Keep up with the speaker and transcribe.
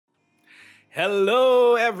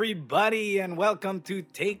Hello, everybody, and welcome to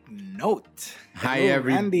Take Note. Hi Hello,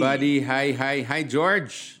 Randy. everybody. Hi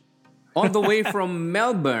George. All the way from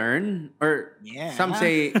Melbourne, or some Yeah.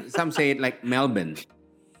 say some say it like Melbourne.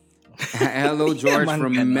 Hello Yeah, George man,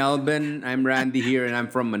 from ganon. Melbourne. I'm Randy here and I'm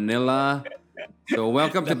from Manila. So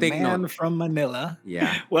welcome The to Take man Note. from Manila.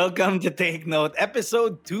 Yeah. Welcome to Take Note,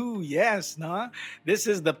 episode 2. Yes, no? This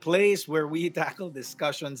is the place where we tackle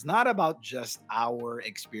discussions not about just our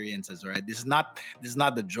experiences, all right? This is not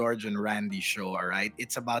the George and Randy show, all right?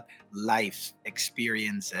 It's about life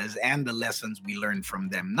experiences and the lessons we learn from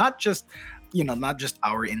them. Not just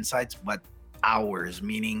our insights, but ours,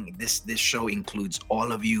 meaning this show includes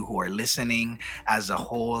all of you who are listening as a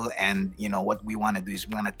whole. And what we want to do is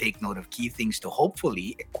we want to take note of key things to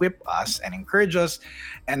hopefully equip us and encourage us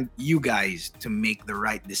and you guys to make the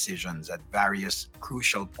right decisions at various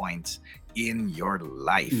crucial points in your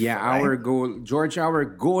life, Yeah, right? our goal, George, our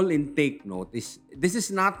goal in Take Note is this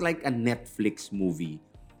is not like a Netflix movie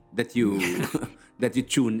that you that you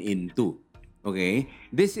tune into. Okay,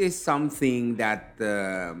 this is something that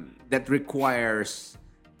requires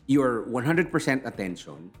your 100%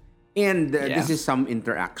 attention, and Yeah. this is some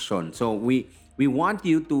interaction. So we want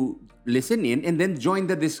you to listen in and then join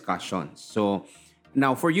the discussions. So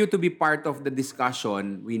now, for you to be part of the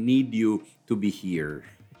discussion, we need you to be here.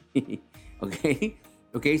 Okay.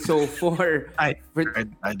 Okay, so I for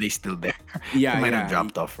are they still there? They yeah, might have yeah,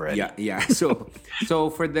 dropped off already. yeah. So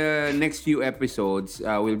for the next few episodes,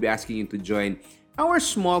 we'll be asking you to join our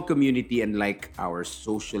small community and like our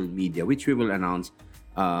social media, which we will announce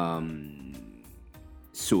um,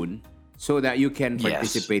 soon, so that you can Yes.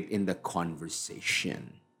 participate in the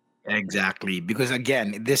conversation. Exactly, because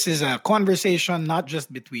again, this is a conversation not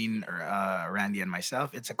just between Randy and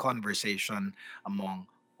myself. It's a conversation among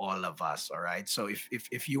all of us. All right. So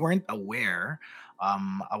if you weren't aware,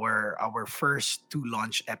 our first two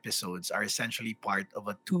launch episodes are essentially part of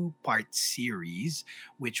a two-part series,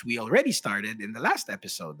 which we already started in the last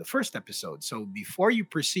episode, the first episode. So before you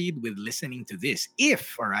proceed with listening to this,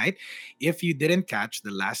 if all right, if you didn't catch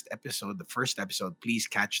the last episode, the first episode, please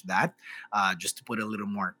catch that just to put a little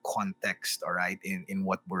more context, all right, in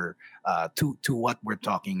what we're to what we're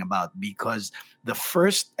talking about. Because the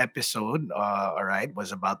first episode, all right,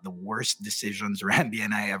 was about the worst decisions Randy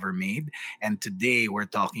and I ever made, and today we're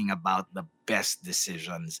talking about the best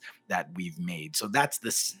decisions that we've made. So that's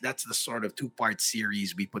the sort of two-part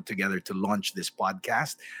series we put together to launch this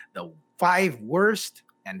podcast: the five worst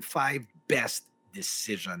and five best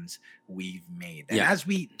decisions we've made. And Yeah, as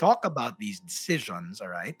we talk about these decisions, all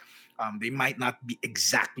right, they might not be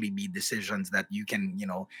exactly be decisions that you can,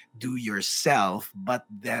 do yourself. But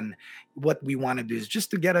then what we want to do is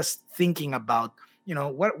just to get us thinking about,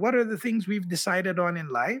 what are the things we've decided on in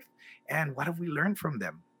life and what have we learned from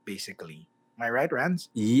them, basically. Am I right, Rans?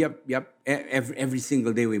 yep. Every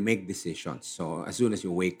single day we make decisions. So as soon as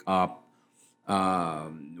you wake up,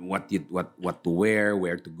 what to wear,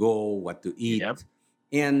 where to go, what to Yep. eat,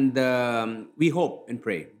 and we hope and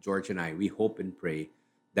pray, George and I, we hope and pray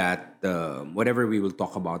that whatever we will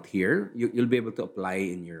talk about here, you'll be able to apply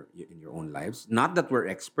in your own lives. Not that we're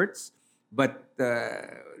experts, but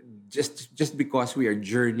just because we are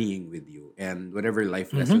journeying with you, and whatever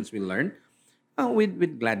life Hmm. lessons we learn,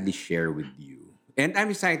 we'd gladly share with you. And I'm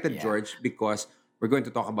excited, Yeah. George, because we're going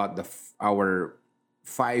to talk about our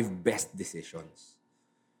five best decisions.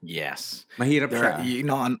 Yes. Mahirap There siya.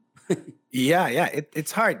 are, Ah. yeah.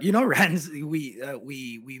 It's hard. Rans, we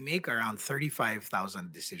make around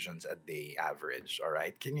 35,000 decisions a day average. All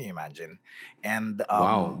right, can you imagine? And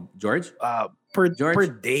Wow, George. per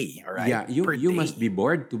George, day. All right, yeah, you per you must be day.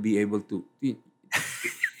 bored to be able to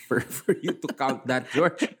for you to count that,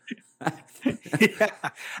 George. Yeah. do,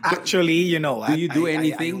 Actually, you know do what? you do I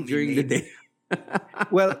anything only during the made day?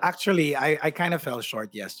 Well, actually, I kind of fell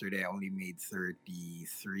short yesterday. I only made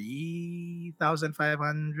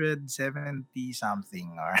 33,570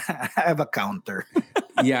 something. Or I have a counter.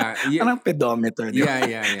 Yeah, yeah, Anong pedometer, di ba?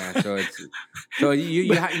 yeah. So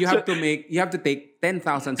you So have to take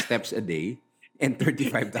 10,000 steps a day and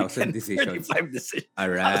 35,000 and decisions. 35 decisions, All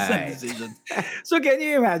 1,000 right. decisions. So can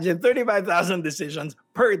you imagine 35,000 decisions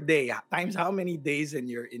per day times how many days in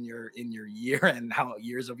your year and how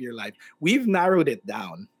years of your life? We've narrowed it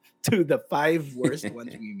down to the five worst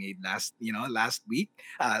ones we made last week.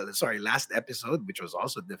 Sorry, last episode, which was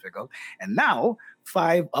also difficult. And now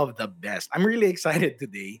five of the best. I'm really excited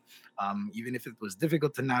today. Even if it was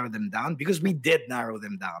difficult to narrow them down, because we did narrow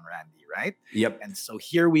them down, Randy, right? Yep. And so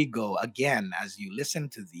here we go again. As you listen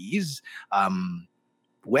to these, um,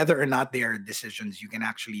 whether or not they are decisions you can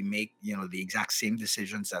actually make, the exact same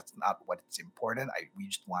decisions. That's not what's important. We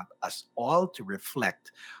just want us all to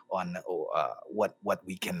reflect on what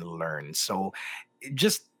we can learn. So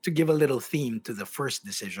just to give a little theme to the first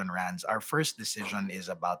decision, Rands, our first decision is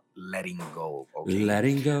about letting go. Okay.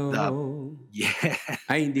 Letting The go. Yeah.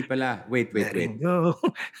 Ay, hindi pala. Wait, wait, Letting wait. go.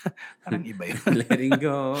 Parang iba yun. Letting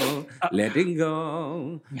go, letting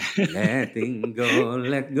go, letting go,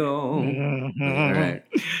 let go. Okay, all Mhm. right.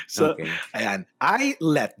 So, Okay. ayan, I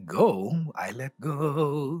let go, I let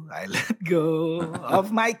go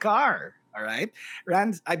of my car. All right,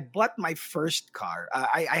 Rand, I bought my first car.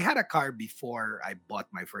 I had a car before I bought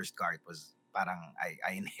my first car. It was parang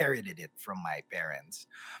I inherited it from my parents.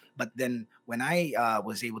 But then when I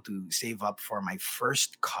was able to save up for my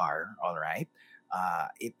first car, all right,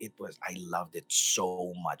 it was, I loved it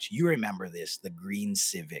so much. You remember this, the green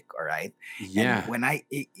Civic, all right? And Yeah. when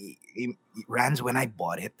Rans, when I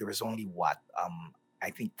bought it, there was only what, I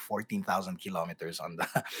think 14,000 kilometers on the.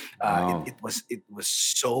 Wow. It was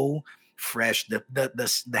so fresh. The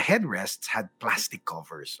headrests had plastic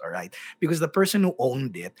covers, all right, because the person who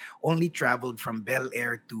owned it only traveled from Bel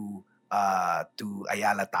Air to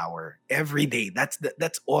Ayala Tower every day.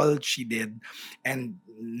 That's all she did, and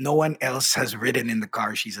no one else has ridden in the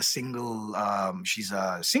car. She's a single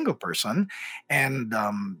person, and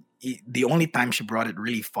the only time she brought it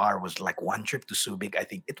really far was like one trip to Subic. I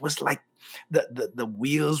think it was like the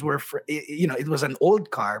wheels were it was an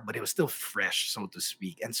old car, but it was still fresh, so to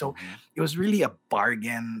speak. And so Mhm. it was really a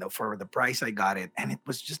bargain for the price I got it. And it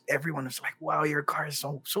was just, everyone was like, wow, your car is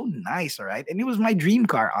so nice, all right. And it was my dream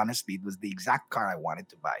car, honestly. It was the exact car I wanted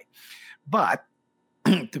to buy. But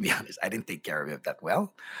to be honest, I didn't take care of it that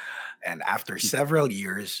well. And after several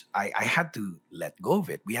years, I had to let go of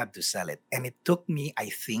it. We had to sell it. And it took me, I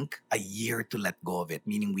think, a year to let go of it,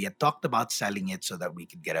 meaning we had talked about selling it so that we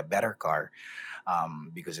could get a better car,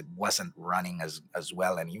 because it wasn't running as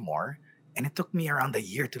well anymore. And it took me around a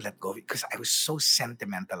year to let go of it because I was so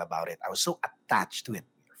sentimental about it. I was so attached to it.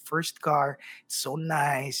 Your first car, it's so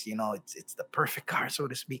nice, it's the perfect car, so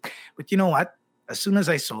to speak. But you know what? As soon as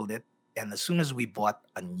I sold it, and as soon as we bought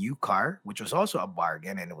a new car, which was also a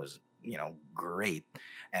bargain, and it was, great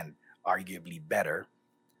and arguably better,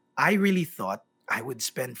 I really thought I would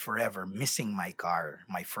spend forever missing my car,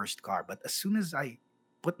 my first car. But as soon as I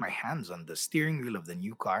put my hands on the steering wheel of the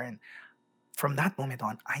new car, and from that moment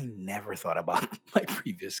on, I never thought about my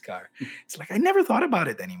previous car. It's like I never thought about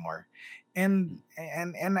it anymore. And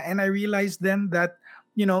I realized then that,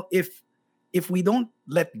 if we don't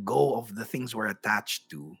let go of the things we're attached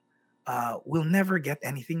to, we'll never get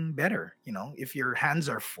anything better. If your hands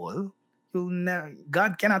are full,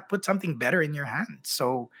 God cannot put something better in your hands.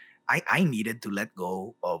 So I needed to let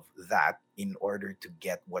go of that in order to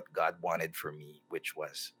get what God wanted for me, which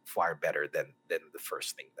was far better than the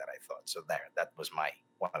first thing that I thought. So that was my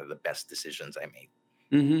one of the best decisions I made.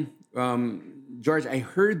 George, I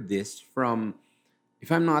heard this from,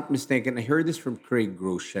 if I'm not mistaken, I heard this from Craig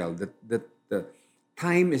Groeschel that the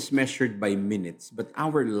time is measured by minutes, but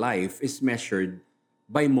our life is measured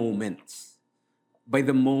by moments, by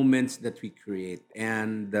the moments that we create.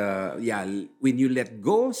 And yeah, when you let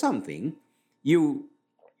go of something, you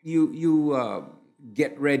you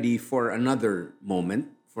get ready for another moment,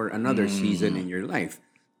 for another season Mm, in your life.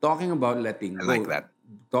 Talking about letting I like go, that.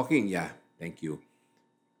 talking, yeah, thank you.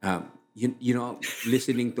 You know,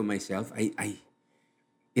 listening to myself, I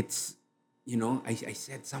it's, you know, I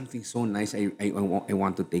said something so nice. I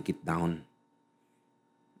want to take it down.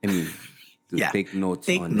 I mean, to Yeah. take notes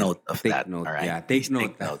Take on it. note of Take that. note. All right. Yeah, take Please note.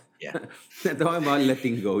 take note. Yeah. Talking about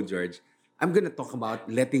letting go, George. I'm gonna talk about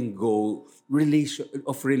letting go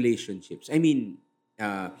relationships. I mean,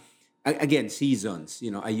 uh, again, seasons. You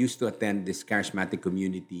know, I used to attend this charismatic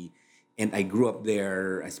community, and I grew up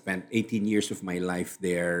there. I spent 18 years of my life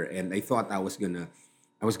there, and I thought I was gonna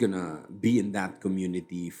be in that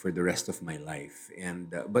community for the rest of my life. And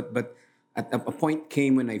but at a point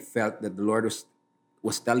came when I felt that the Lord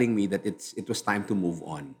was telling me that it was time to move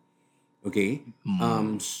on. Okay.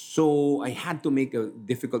 Mm, So I had to make a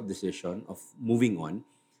difficult decision of moving on.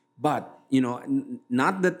 But, you know,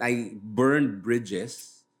 not that I burned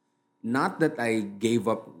bridges, not that I gave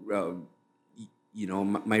up, you know,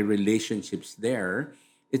 my relationships there.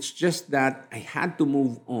 It's just that I had to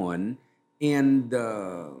move on and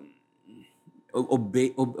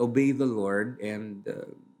obey the Lord and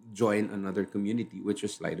join another community, which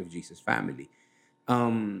was Light of Jesus Family.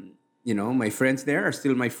 You know, my friends there are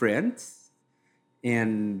still my friends,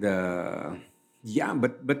 and yeah,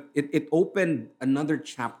 but it opened another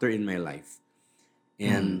chapter in my life,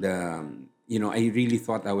 and mm, you know, I really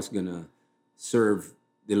thought I was gonna serve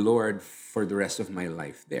the Lord for the rest of my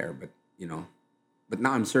life there. But but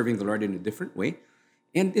now I'm serving the Lord in a different way,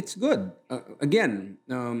 and it's good. Again,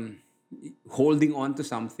 holding on to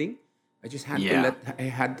something, Yeah. I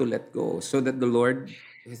had to let go so that the Lord,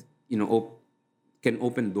 you know, can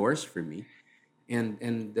open doors for me, and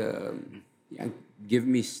yeah, give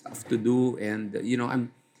me stuff to do, and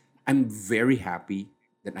I'm very happy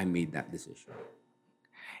that I made that decision.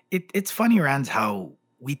 It's funny, Rand, how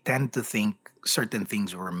we tend to think certain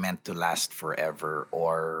things were meant to last forever,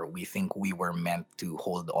 or we think we were meant to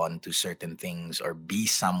hold on to certain things or be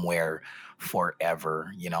somewhere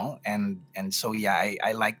forever, and so yeah,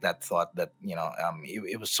 I like that thought that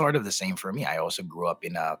it was sort of the same for me. I also grew up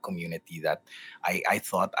in a community that I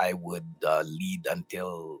thought I would lead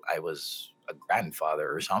until I was a grandfather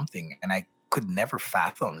or something, and I could never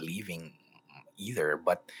fathom leaving either.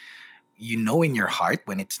 But in your heart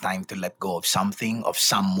when it's time to let go of something, of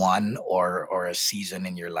someone, or a season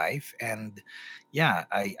in your life. And yeah,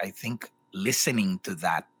 I think listening to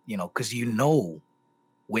that, because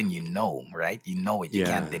when right, it, you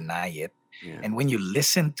can't Yeah, deny it. yeah. And when you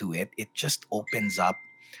listen to it, it just opens up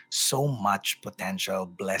so much potential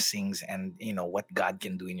blessings and what God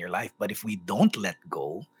can do in your life. But if we don't let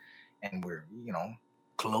go, and we're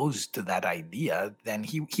close to that idea, then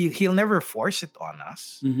he'll never force it on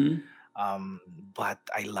us. Mm-hmm. um, but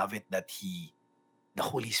I love it that the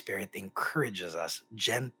Holy Spirit encourages us,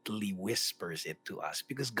 gently whispers it to us,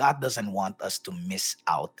 because God doesn't want us to miss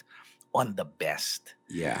out on the best.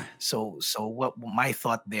 Yeah. So what my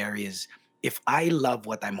thought there is, if I love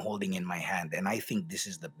what I'm holding in my hand and I think this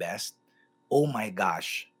is the best, oh my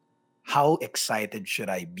gosh, how excited should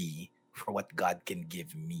I be for what God can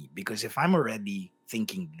give me? Because if I'm already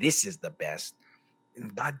thinking this is the best,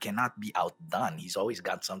 and God cannot be outdone. He's always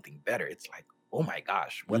got something better. It's like, oh my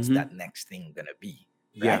gosh, what's Mm-hmm. that next thing gonna be?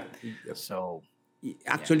 Yeah. Right? So yeah.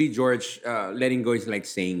 Actually, George, letting go is like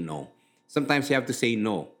saying no. Sometimes you have to say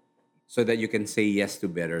no so that you can say yes to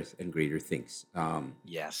better and greater things.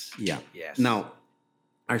 Yes. Yeah. Yes. Now,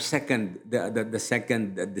 our second, the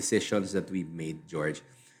second decisions that we've made, George,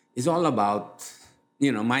 is all about,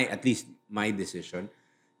 my, at least my decision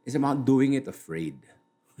is about doing it afraid. Doing it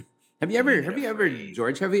Have you ever, afraid.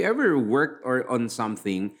 George, have you ever worked or on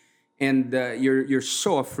something, and you're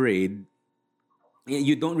so afraid,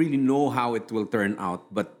 you don't really know how it will turn out,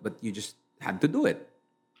 but you just had to do it.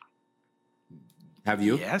 Have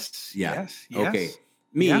you? Yes. Yeah. Yes. Okay. Yes.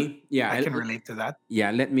 Yeah. Me, yeah, I can relate to that.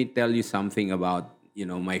 yeah. Let me tell you something about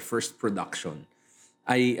my first production.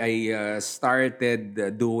 I started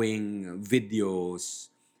doing videos,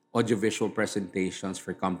 audiovisual presentations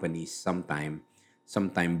for companies sometime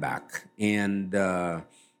back, and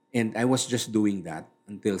I was just doing that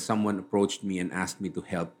until someone approached me and asked me to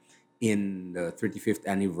help in the 35th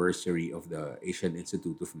anniversary of the Asian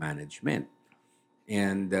Institute of Management.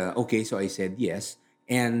 And okay, so I said yes.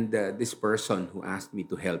 And this person who asked me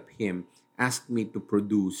to help him asked me to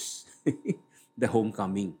produce the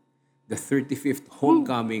homecoming, the 35th Woo.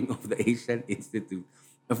 homecoming of the Asian Institute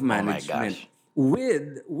of Oh my Management gosh.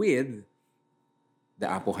 with the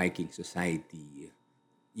Apo Hiking Society,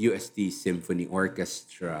 UST Symphony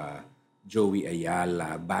Orchestra, Joey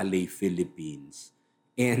Ayala, Ballet Philippines,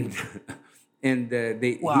 and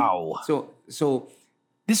they he Wow. so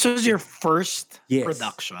This was your first yes,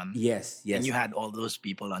 production, yes, and you yes. had all those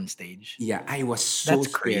people on stage. Yeah, I was so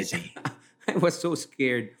That's scared. crazy. I was so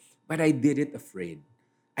scared, but I did it afraid.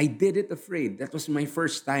 I did it afraid. That was my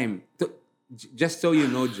first time. Just so you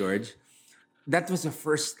know, George, that was the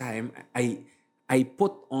first time I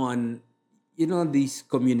put on these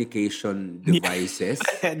communication The devices,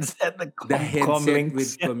 headset, the the headset comlinks. with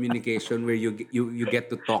communication where you get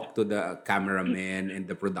to talk to the cameraman and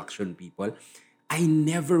the production people. I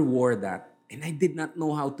never wore that, and I did not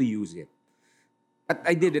know how to use it. But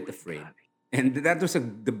I did Oh it my afraid. god. And that was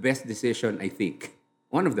the best decision, I think.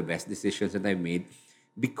 One of the best decisions that I made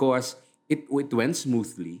because it went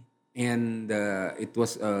smoothly, and uh, it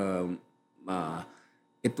was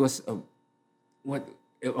what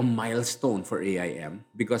a milestone for AIM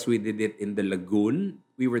because we did it in the lagoon.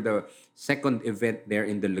 We were the second event there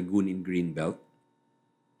in the lagoon in Greenbelt,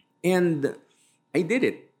 and I did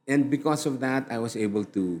it. And because of that, I was able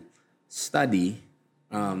to study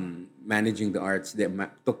managing the arts.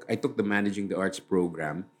 I took the managing the arts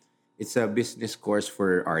program. It's a business course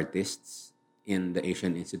for artists in the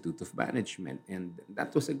Asian Institute of Management, and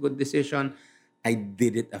that was a good decision. I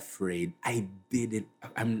did it afraid. I did it.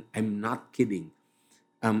 I'm not kidding.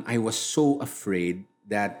 I was so afraid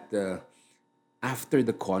that after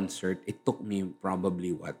the concert, it took me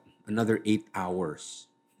probably what another 8 hours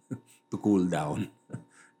to cool down.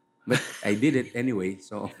 But I did it anyway,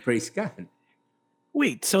 so praise God.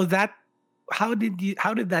 Wait, so that how did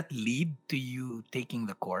that lead to you taking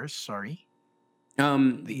the course? Sorry,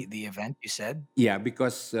 Um, the event you said. yeah,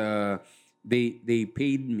 because they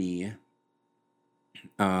paid me.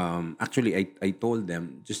 Actually, I told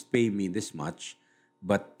them just pay me this much,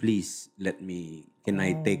 but please let me. Can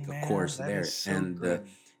I Oh take a man, course that is there? so good.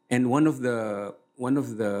 And one of the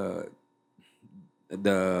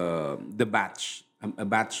batch, a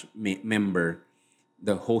batch member,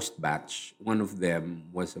 the host batch, one of them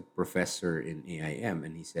was a professor in AIM,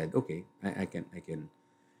 and he said, "Okay, I can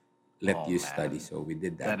let Oh you study." man, So we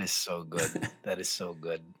did that that. is so good. That is so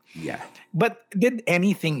good. Yeah, But did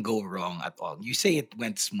anything go wrong at all? You say it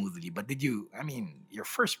went smoothly, but did you? I mean, your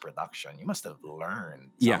first production, you must have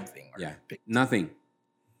learned yeah, something or yeah. picked something. Nothing.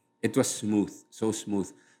 It was smooth, so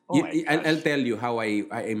smooth. Oh my I'll gosh. tell you how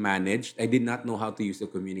I managed. I did not know how to use the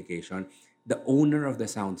communication. The owner of the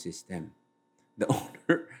sound system, the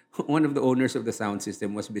owner, one of the owners of the sound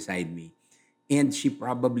system was beside me. And she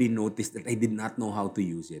probably noticed that I did not know how to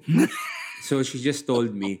use it. So she just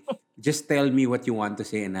told me, just tell me what you want to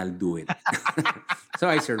say and I'll do it. So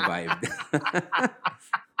I survived.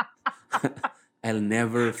 I'll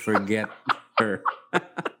never forget her.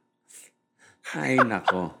 Ay,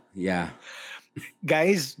 nako. Yeah.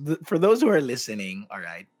 Guys, for those who are listening, all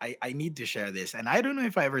right, I need to share this. And I don't know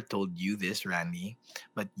if I ever told you this, Randy,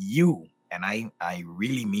 but you, and I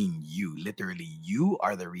really mean you, literally, you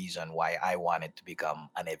are the reason why I wanted to become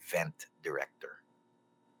an event director.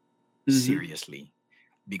 Mm-hmm. Seriously.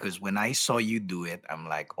 Because when I saw you do it, I'm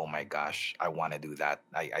like, oh my gosh, I want to do that.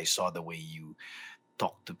 I saw the way you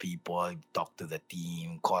talk to people, talk to the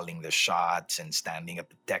team, calling the shots and standing at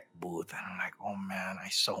the tech booth. And I'm like, oh man, I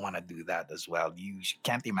so want to do that as well. You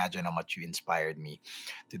can't imagine how much you inspired me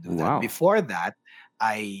to do that. Wow. Before that,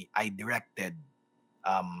 I directed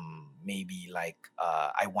maybe like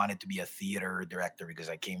I wanted to be a theater director because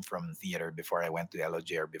I came from theater before I went to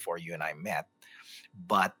LOJ or before you and I met.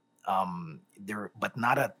 But but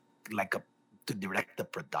not a like a to direct the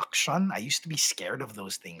production. I used to be scared of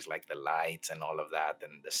those things like the lights and all of that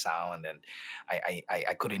and the sound, and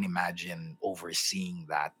I couldn't imagine overseeing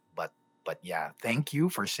that. But yeah, thank you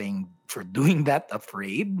for saying for doing that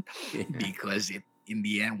afraid, Yeah. because it in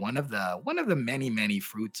the end one of the many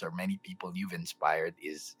fruits or many people you've inspired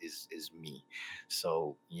is me.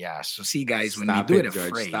 So yeah, so see guys, when we Stop do it it, George.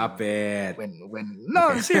 afraid, Stop it. when Okay.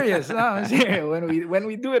 no serious no serious when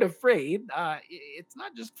we do it afraid, it's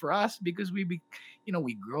not just for us because we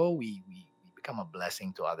grow, we become a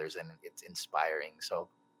blessing to others and it's inspiring. So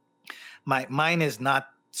mine is not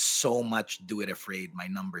so much do it afraid, my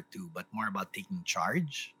number two, but more about taking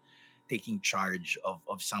charge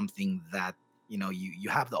of something that you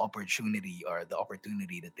have the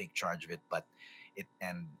opportunity to take charge of it, but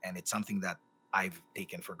it's something that I've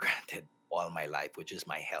taken for granted all my life, which is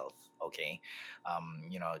my health. Okay.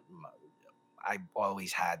 I've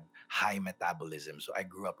always had high metabolism, so I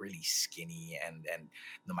grew up really skinny, and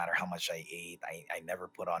no matter how much I ate, I never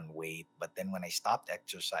put on weight. But then when I stopped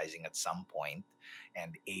exercising at some point,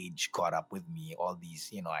 and age caught up with me, all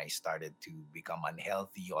these, I started to become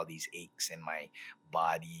unhealthy, all these aches in my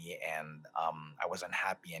body, and I wasn't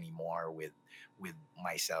happy anymore with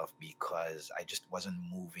myself because I just wasn't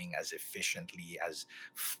moving as efficiently, as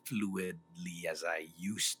fluidly as I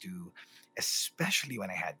used to, especially when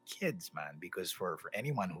I had kids, man. Because for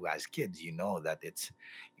anyone who has kids, you know that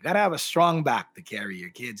you gotta have a strong back to carry your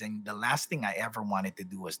kids. And the last thing I ever wanted to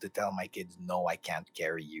do was to tell my kids, no, I can't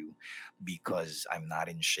carry you because I'm not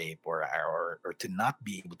in shape, or to not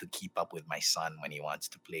be able to keep up with my son when he wants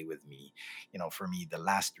to play with me. For me, the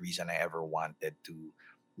last reason I ever wanted to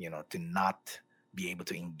not be able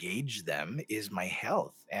to engage them is my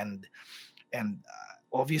health. And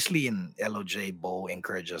obviously in LOJ, Bo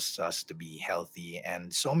encourages us to be healthy.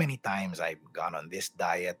 And so many times I've gone on this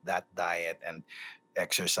diet, that diet, and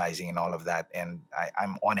exercising and all of that. And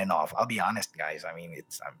I'm on and off. I'll be honest, guys. I mean,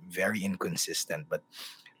 I'm very inconsistent, but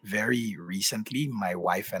very recently, my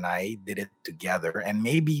wife and I did it together. And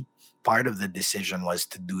maybe part of the decision was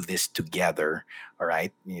to do this together. All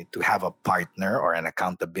right. To have a partner or an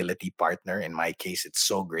accountability partner. In my case, it's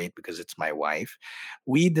so great because it's my wife.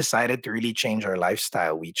 We decided to really change our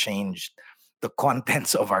lifestyle. We changed the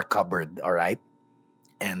contents of our cupboard. All right.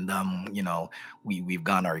 and we've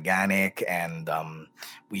gone organic, and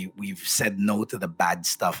we've said no to the bad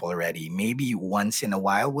stuff already. Maybe once in a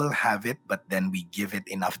while we'll have it, but then we give it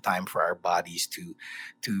enough time for our bodies to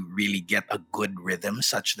really get a good rhythm,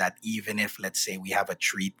 such that even if, let's say, we have a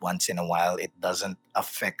treat once in a while, it doesn't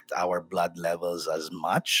affect our blood levels as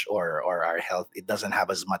much, or our health. It doesn't have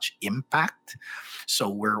as much impact. So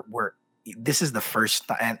we're this is the first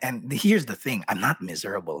time, and here's the thing: I'm not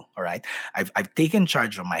miserable. All right, I've taken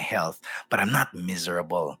charge of my health, but I'm not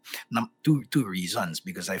miserable. Two reasons: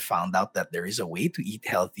 because I found out that there is a way to eat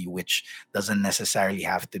healthy, which doesn't necessarily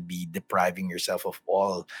have to be depriving yourself of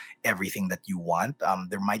all everything that you want.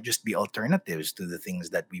 There might just be alternatives to the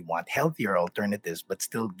things that we want, healthier alternatives, but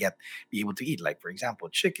still be able to eat. Like, for example,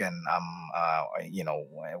 chicken.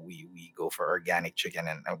 We go for organic chicken,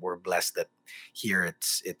 and we're blessed that here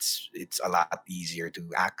it's a lot easier to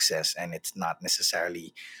access, and it's not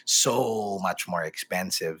necessarily so much more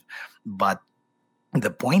expensive. But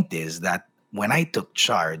the point is that when I took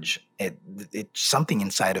charge, it something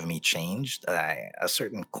inside of me changed. A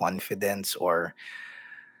certain confidence or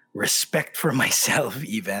respect for myself,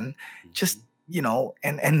 even, just, Mhm.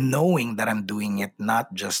 and knowing that I'm doing it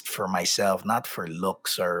not just for myself, not for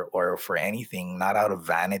looks, or for anything, not out of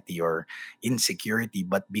vanity or insecurity,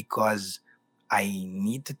 but because I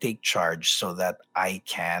need to take charge so that I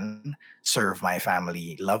can serve my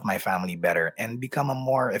family, love my family better, and become a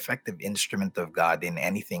more effective instrument of God in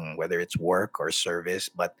anything, whether it's work or service.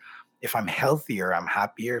 But if I'm healthier, I'm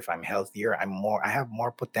happier. If I'm healthier, I have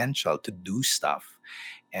more potential to do stuff.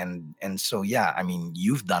 And so, yeah, I mean,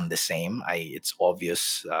 you've done the same. It's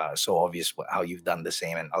obvious, so obvious how you've done the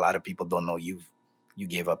same, and a lot of people don't know you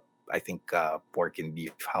gave up, I think, pork and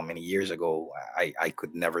beef how many years ago. I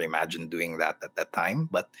could never imagine doing that at that time.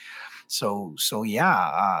 But so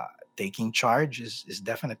yeah, taking charge is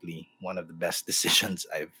definitely one of the best decisions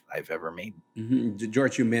I've ever made.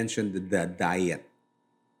 George, you mentioned the diet.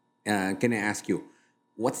 Can I ask you,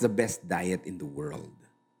 what's the best diet in the world?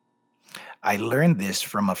 I learned this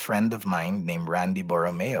from a friend of mine named Randy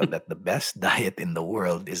Borromeo, that the best diet in the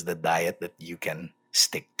world is the diet that you can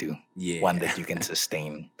stick to, one Yeah. that you can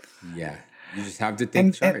sustain. Yeah. You just have to take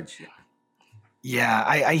And charge. Yeah. yeah,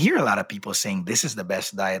 I hear a lot of people saying this is the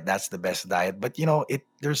best diet, that's the best diet. But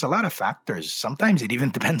there's a lot of factors. Sometimes it even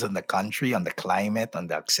depends on the country, on the climate, on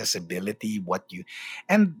the accessibility, but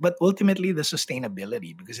ultimately the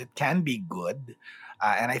sustainability, because it can be good.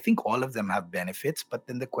 And I think all of them have benefits. But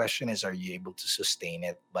then the question is, are you able to sustain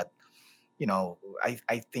it? But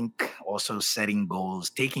I think also setting goals,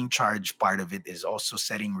 taking charge, part of it is also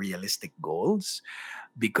setting realistic goals,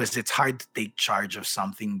 because it's hard to take charge of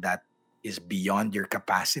something that is beyond your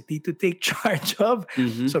capacity to take charge of.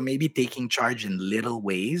 Mm-hmm. So maybe taking charge in little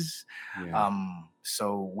ways. Yeah.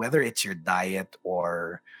 So whether it's your diet,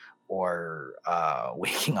 or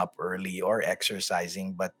waking up early or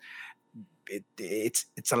exercising, but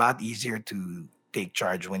it's a lot easier to take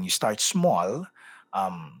charge when you start small.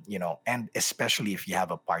 And especially if you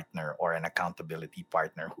have a partner or an accountability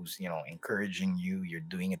partner who's encouraging you, you're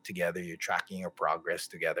doing it together, you're tracking your progress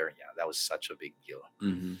together. Yeah, that was such a big deal.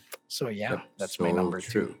 Mm-hmm. So yeah, Yep. that's my So number two.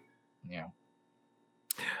 true. Yeah.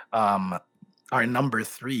 um our number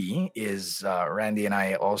three is, Randy and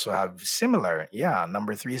I also have similar. Yeah,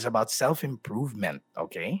 number three is about self-improvement.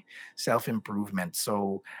 Okay, self-improvement.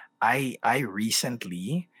 So I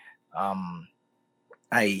recently, um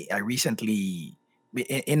I recently,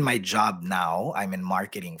 in my job now, I'm in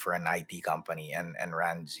marketing for an IT company, and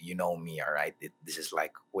Rands, me, all right. This is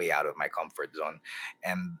like way out of my comfort zone,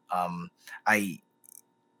 and I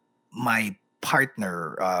my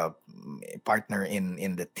partner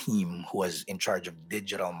in the team, who was in charge of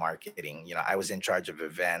digital marketing. I was in charge of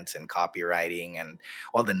events and copywriting and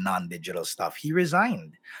all the non-digital stuff. He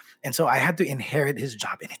resigned, and so I had to inherit his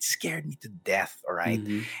job, and it scared me to death. All right,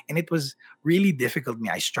 Mm-hmm. and it was really difficult. Me,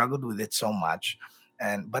 I struggled with it so much,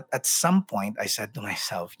 but at some point I said to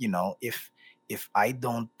myself, if I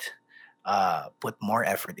don't put more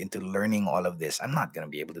effort into learning all of this, I'm not going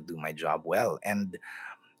to be able to do my job well. And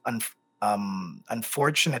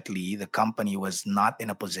unfortunately, the company was not in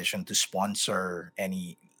a position to sponsor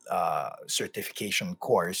any certification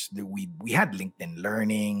course. We had LinkedIn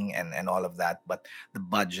Learning and all of that, but the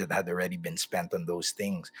budget had already been spent on those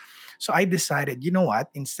things. So I decided, you know what?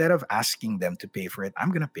 Instead of asking them to pay for it, I'm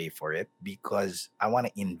going to pay for it, because I want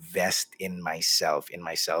to invest in myself, in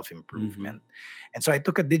my self Mm-hmm. improvement. And so I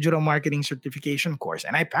took a digital marketing certification course,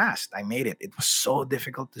 and I passed. I made it. It was so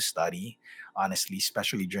difficult to study, honestly,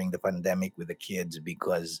 especially during the pandemic with the kids,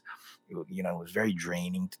 because it was very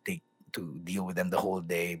draining to to deal with them the whole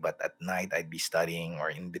day, but at night I'd be studying or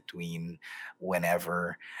in between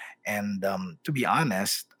whenever. And to be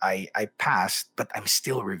honest, I passed, but I'm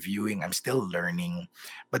still reviewing, I'm still learning.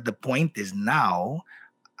 But the point is now,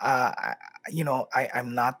 I,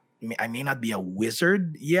 I'm not, I may not be a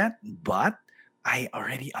wizard yet, but I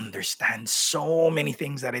already understand so many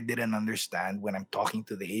things that I didn't understand when I'm talking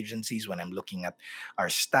to the agencies, when I'm looking at our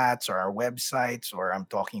stats or our websites, or I'm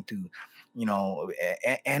talking to,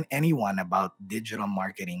 and anyone about digital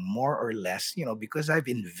marketing, more or less, because I've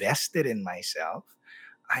invested in myself.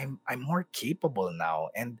 I'm more capable now,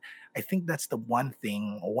 and I think that's the one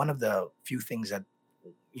thing, or one of the few things that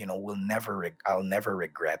I'll never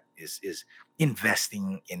regret is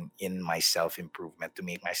investing in my self improvement to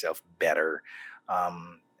make myself better.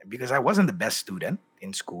 Because I wasn't the best student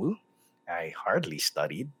in school. I hardly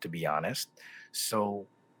studied, to be honest. So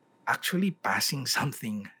actually passing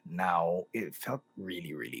something now, it felt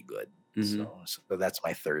really, really good. Mm-hmm. So that's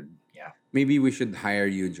my third. Yeah. Maybe we should hire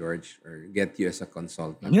you, George, or get you as a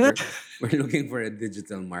consultant. We're looking for a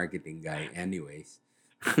digital marketing guy, anyways.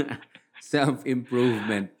 Self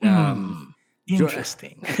improvement. Hmm. Jo-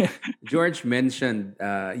 Interesting. George mentioned,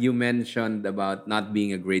 you mentioned about not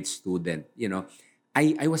being a great student.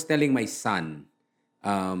 I was telling my son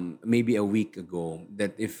maybe a week ago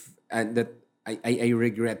that if that I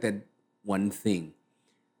regretted one thing,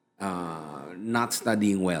 not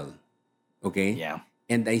studying well. Okay. Yeah.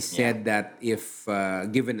 And I Yeah. said that if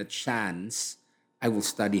given a chance, I will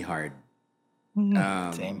study hard.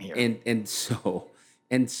 Same here.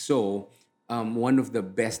 And so one of the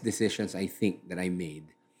best decisions I think that I made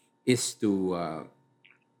is to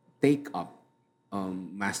take up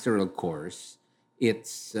masteral course.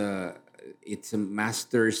 It's a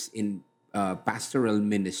master's in pastoral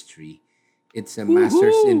ministry. It's a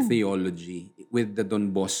master's in Woohoo! theology with the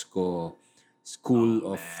Don Bosco Oh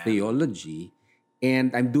School of man. Theology.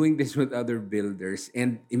 And I'm doing this with other builders.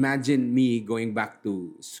 And imagine me going back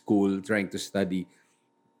to school trying to study.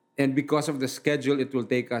 And because of the schedule, it will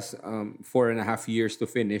take us 4.5 years to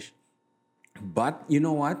finish. But you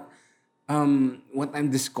know what? What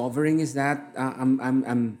I'm discovering is that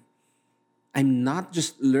I'm not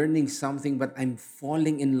just learning something, but I'm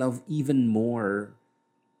falling in love even more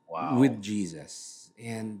Wow. with Jesus.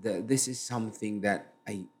 And this is something that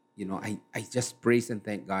I just praise and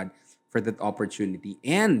thank God for that opportunity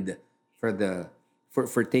and for the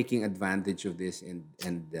for taking advantage of this and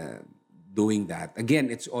doing that.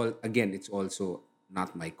 It's also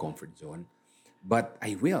not my comfort zone, but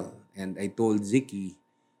I will. And I told Ziki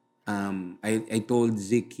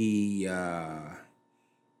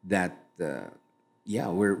that yeah,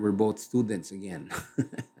 we're both students again.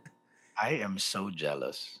 I am so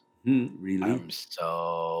jealous. Really? I'm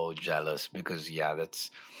so jealous because yeah,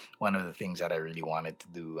 that's one of the things that I really wanted to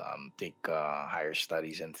do. Take higher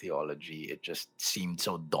studies in theology. It just seemed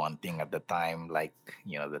so daunting at the time, like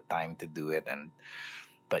the time to do it. And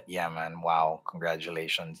but yeah, man, wow,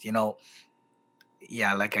 congratulations.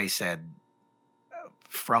 Yeah, like I said,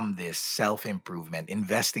 from this self improvement,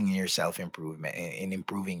 investing in your self improvement, in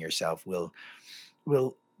improving yourself will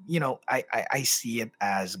I see it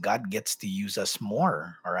as God gets to use us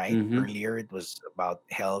more. All right, Mm-hmm. earlier it was about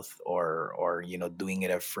health or doing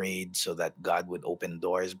it afraid so that God would open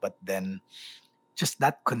doors, but then just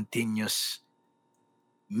that continuous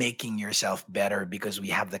making yourself better because we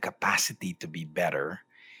have the capacity to be better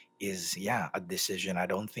is, yeah, a decision I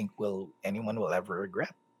don't think will anyone will ever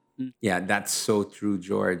regret. Yeah, that's so true,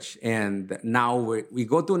 George. And now we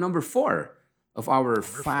go to number four of our Number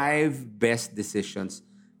four. five best decisions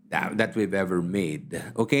that we've ever made.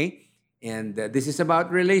 Okay. And this is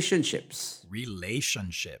about relationships.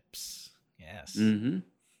 Relationships. Yes. Mm-hmm.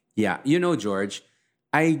 Yeah. George,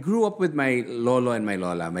 I grew up with my lolo and my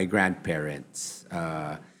lola, my grandparents.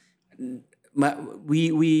 Ma-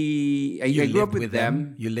 I You grew up lived with with them?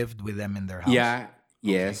 them. You lived with them in their house? Yeah,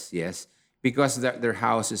 Okay. yes. Because their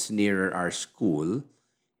house is near our school,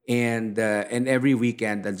 and every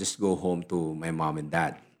weekend I'll just go home to my mom and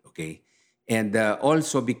dad. Okay, and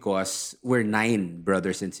also because we're nine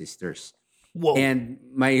brothers and sisters, Whoa. and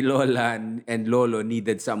my lola and lolo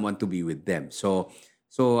needed someone to be with them. So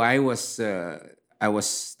I was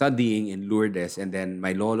studying in Lourdes, and then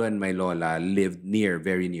my lolo and my lola lived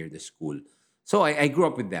very near the school. So I grew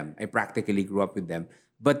up with them. I practically grew up with them.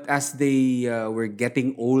 But as they were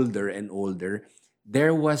getting older and older,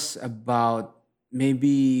 there was about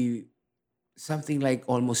maybe something like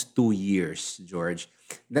almost 2 years, George,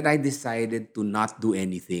 that I decided to not do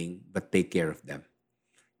anything but take care of them.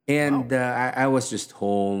 And Wow. I was just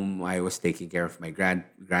home. I was taking care of my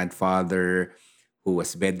grandfather. who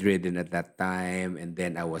was bedridden at that time, and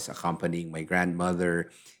then I was accompanying my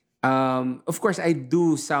grandmother. Of course, I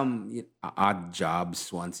do some odd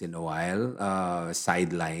jobs once in a while,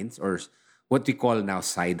 sidelines, or what we call now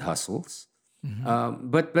side hustles. Hmm.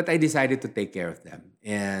 But I decided to take care of them,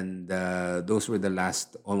 and those were the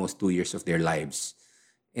last almost 2 years of their lives.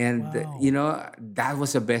 And Wow. that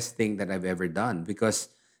was the best thing that I've ever done, because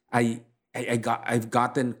I I've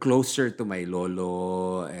gotten closer to my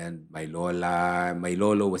lolo and my lola. My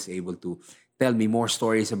lolo was able to tell me more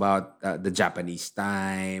stories about the Japanese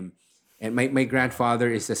time. And my Wow. grandfather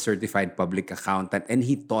is a certified public accountant, and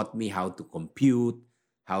he taught me how to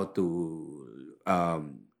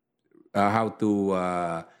um,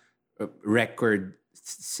 record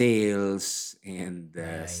sales and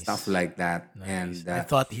stuff Nice. like that. Nice. And I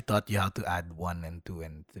thought he taught you how to add one and two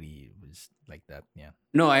and three. It was like that. Yeah.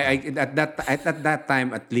 no, I Wow. at that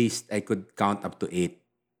time at least I could count up to 8.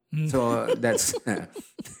 Mm. So that's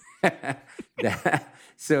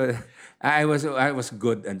so I was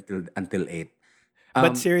good until 8.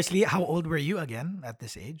 But Um, seriously, how old were you again at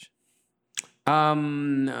this age?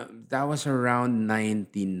 that was around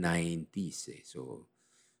 1990s. So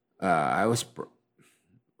I was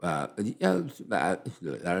yeah,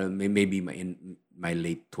 maybe in my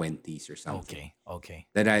late 20s or something. Okay. Okay.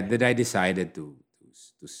 Okay. That I decided to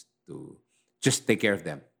just take care of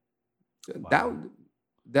them. So Wow.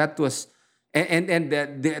 that was,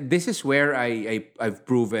 this is where I've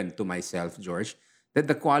proven to myself, George, that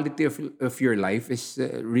the quality of your life is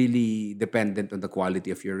really dependent on the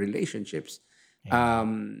quality of your relationships.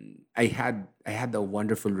 Amen. I had a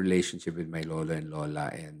wonderful relationship with my lola and lola,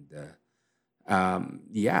 and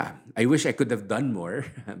yeah, I wish I could have done more,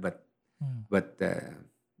 but Hmm.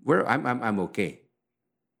 I'm okay.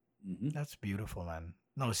 Hmm. That's beautiful, man.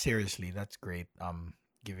 No, seriously, that's great.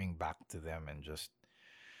 Giving back to them and just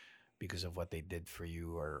because of what they did for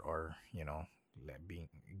you, or being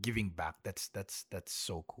giving back. That's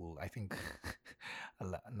so cool. I think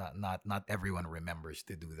not everyone remembers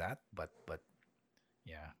to do that, but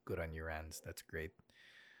yeah, good on your ends. That's great.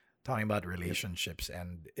 Talking about Yep. relationships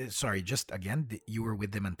and sorry, just again, you were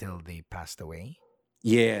with them until they passed away.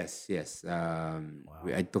 Yes, yes. I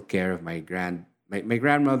Wow. took care of my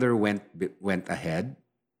grandmother went ahead,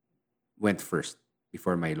 went first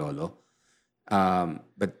before my lolo.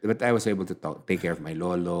 But I was able to take care of my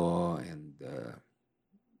lolo, and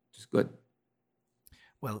it's good.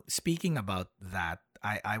 Well, speaking about that,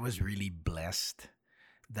 I was really blessed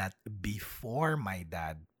that before my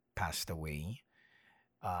dad passed away,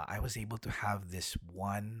 I was able to have this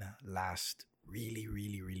one last really,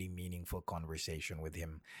 really, really meaningful conversation with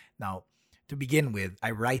him. Now, to begin with,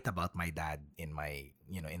 I write about my dad in my,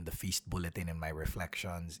 in the feast bulletin, in my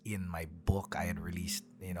reflections, in my book. I had released,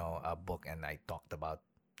 a book, and I talked about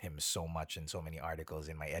him so much in so many articles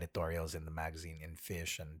in my editorials in the magazine in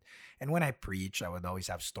Fish, and when I preach, I would always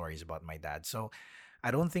have stories about my dad. So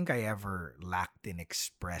I don't think I ever lacked in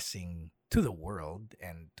expressing to the world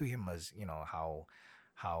and to him as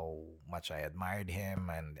how much I admired him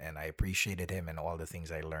and I appreciated him and all the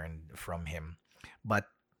things I learned from him. But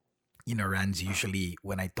Rans, usually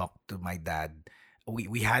when I talk to my dad,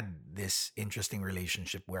 we had this interesting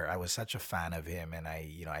relationship where I was such a fan of him and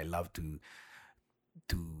I love to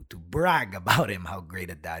brag about him how great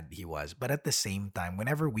a dad he was. But at the same time,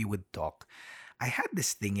 whenever we would talk, I had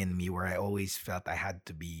this thing in me where I always felt I had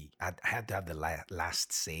to have the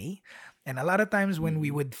last say. And a lot of times when we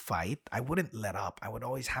Mhm. would fight, I wouldn't let up. I would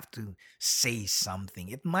always have to say something.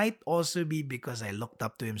 It might also be because I looked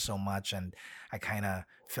up to him so much and I kind of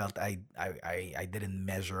felt I didn't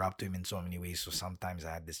measure up to him in so many ways. So sometimes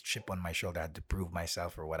I had this chip on my shoulder, I had to prove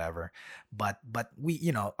myself or whatever. But we,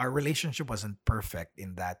 our relationship wasn't perfect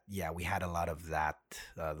in that, yeah, we had a lot of that,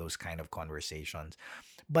 those kind of conversations.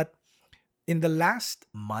 But in the last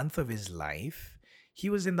month of his life, he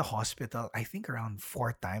was in the hospital, I think around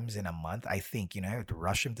 4 times in a month. I think, I had to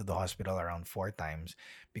rush him to the hospital around 4 times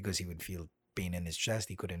because he would feel pain in his chest.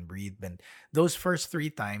 He couldn't breathe. And those first 3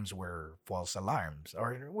 times were false alarms.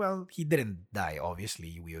 Or, well, he didn't die, obviously.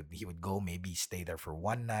 He would go, maybe stay there for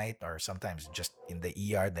one night or sometimes just in the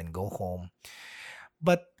ER, then go home.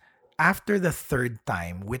 But after the third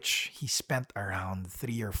time, which he spent around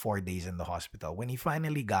 3 or 4 days in the hospital, when he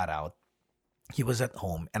finally got out, he was at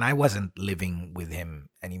home and I wasn't living with him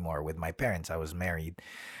anymore with my parents. I was married.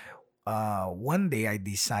 One day I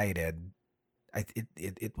decided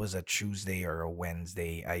it was a Tuesday or a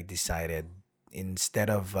Wednesday. I decided instead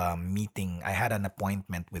of meeting, I had an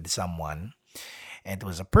appointment with someone and it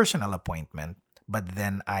was a personal appointment. but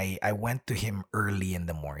then I went to him early in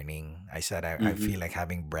the morning. I said I Mm-hmm. feel like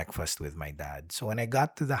having breakfast with my dad. So when I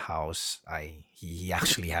got to the house, he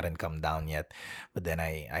actually hadn't come down yet, but then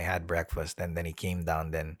I had breakfast and then he came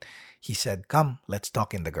down. Then he said, "Come, let's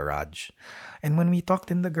talk in the garage." And when we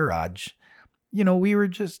talked in the garage, we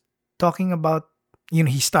were just talking about,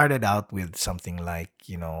 he started out with something like,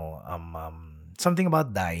 something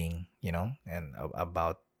about dying, and uh,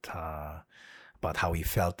 about how he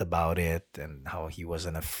felt about it and how he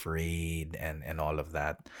wasn't afraid and all of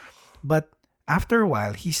that. But after a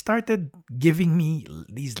while, he started giving me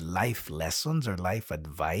these life lessons or life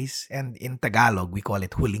advice. And in Tagalog, we call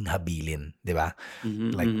it huling habilin, di ba? Mm-hmm.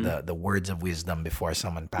 Like Mm-hmm. the words of wisdom before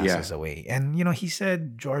someone Yeah. passes away. And he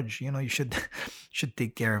said, George, you should should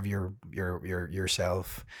take care of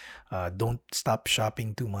yourself. Don't stop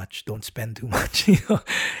shopping too much. Don't spend too much.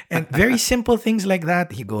 And very simple things like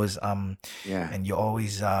that. He goes, Yeah. and you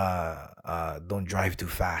always don't drive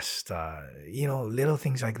too fast. Little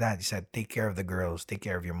things like that. He said, take care of the girls, take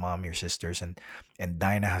care of your mom, your sisters, and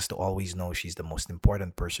Dinah has to always know she's the most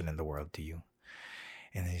important person in the world to you.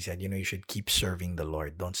 And he said, you should keep serving the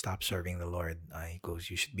Lord. Don't stop serving the Lord. He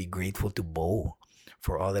goes, you should be grateful to Bo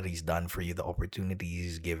for all that he's done for you, the opportunities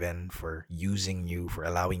he's given, for using you, for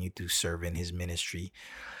allowing you to serve in his ministry.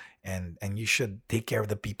 And you should take care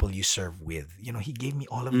of the people you serve with. He gave me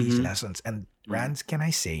all of these Mm-hmm. lessons. And Mm-hmm. Rands, can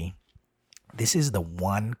I say, this is the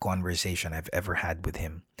one conversation I've ever had with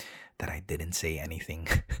him that I didn't say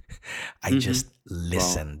anything. I Mm-hmm. just Wow.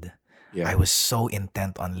 listened. I Yeah. was so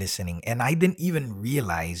intent on listening. And I didn't even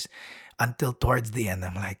realize until towards the end,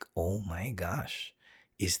 I'm like, oh my gosh,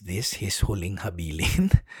 is this his huling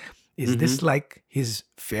habilin? Is Mm-hmm. this like his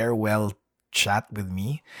farewell chat with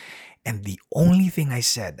me? And the only thing I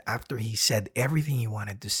said after he said everything he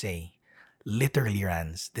wanted to say, literally,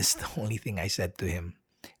 Rans, this is the only thing I said to him.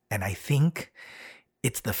 And I think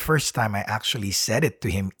it's the first time I actually said it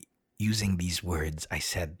to him using these words. I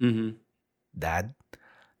said, Mm-hmm. Dad,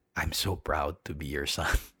 I'm so proud to be your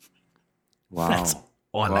son. That's Wow.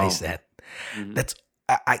 all I Wow. said. Mm-hmm. That's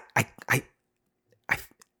I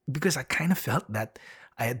because I kind of felt that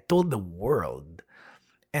I had told the world,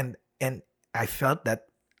 and I felt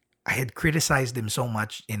that I had criticized him so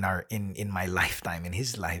much in my lifetime, in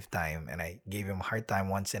his lifetime, and I gave him a hard time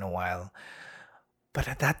once in a while. But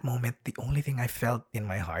at that moment, the only thing I felt in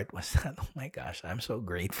my heart was that, oh my gosh, I'm so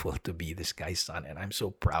grateful to be this guy's son, and I'm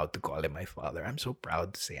so proud to call him my father. I'm so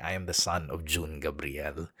proud to say I am the son of June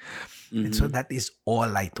Gabriel. And so Mm-hmm. that is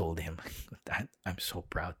all I told him. That I'm so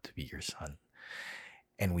proud to be your son.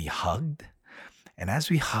 And we hugged. And as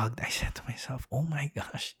we hugged, I said to myself, oh my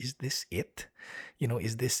gosh, is this it?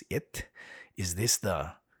 Is this it? Is this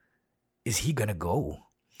is he gonna go?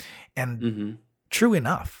 And Mm-hmm. true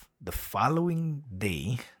enough, the following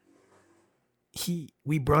day,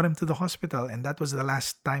 we brought him to the hospital, and that was the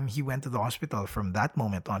last time he went to the hospital. From that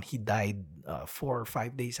moment on, he died 4 or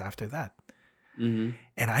 5 days after that. Mm-hmm.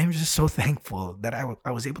 And I'm just so thankful that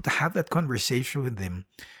I was able to have that conversation with him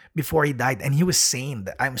before he died. And he was saying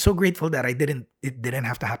that I'm so grateful that it didn't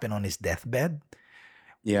have to happen on his deathbed.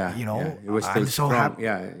 Yeah. Yeah. It was still I'm so strong. happy.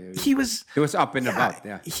 Yeah. He was, It was up and yeah, about.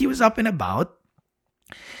 Yeah. he was up and about.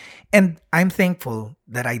 And I'm thankful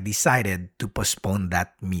that I decided to postpone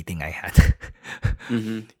that meeting I had.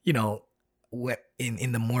 Mm-hmm. you know,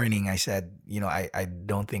 in the morning, I said, I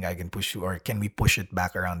don't think I can push you, or can we push it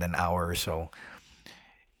back around an hour or so?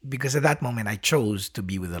 Because at that moment, I chose to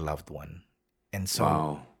be with a loved one. And so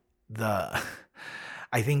Wow. the,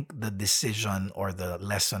 I think the decision or the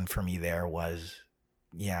lesson for me there was,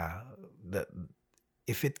 yeah, the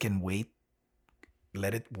if it can wait,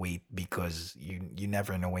 let it wait, because you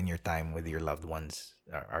never know when your time with your loved ones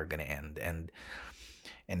are gonna end. And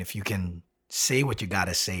if you can say what you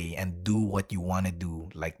gotta say and do what you want to do,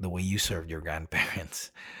 like the way you served your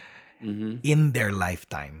grandparents Mm-hmm. in their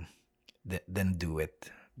lifetime, then do it,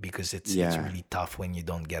 because it's Yeah. really tough when you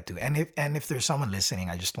don't get to. And if there's someone listening,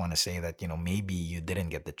 I just want to say that, maybe you didn't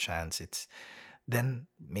get the chance. Then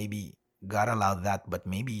maybe God allowed that, but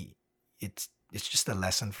maybe it's just a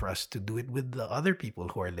lesson for us to do it with the other people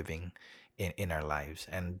who are living in our lives.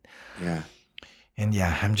 Yeah. And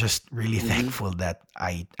yeah, I'm just really Mm-hmm. thankful that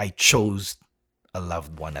I chose a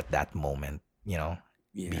loved one at that moment, Yeah.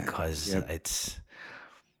 because Yep.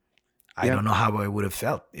 I don't Yep. know how I would have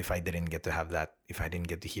felt if I didn't get to have that, if I didn't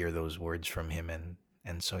get to hear those words from him.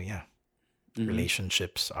 And so yeah, Mm-hmm.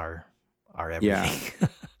 relationships are Yeah. everything.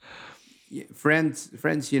 Friends,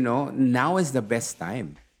 now is the best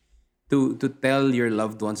time to tell your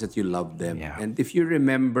loved ones that you love them. Yeah. And if you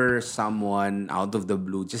remember someone out of the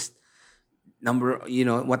blue, just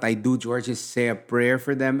what I do, George, is say a prayer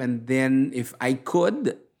for them, and then if I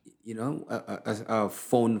could, a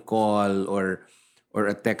phone call or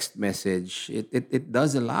a text message, it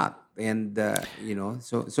does a lot. And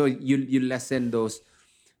so you lessen those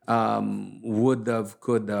would have,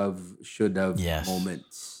 could have, should have Yes.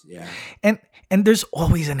 moments. Yeah. And there's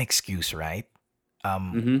always an excuse, right?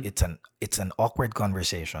 Mm-hmm. It's an awkward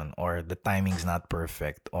conversation, or the timing's not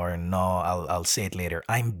perfect, or no, I'll say it later.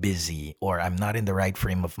 I'm busy, or I'm not in the right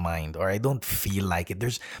frame of mind, or I don't feel like it.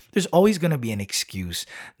 There's always gonna be an excuse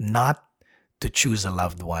not to choose a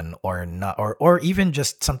loved one, or not, or even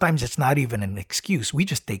just sometimes it's not even an excuse. We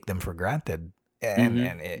just take them for granted.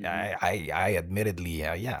 Mm-hmm. I admittedly,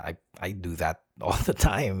 yeah, I do that all the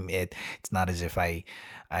time. It's not as if I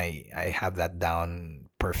have that down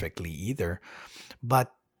perfectly either.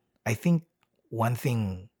 But I think one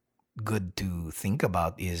thing good to think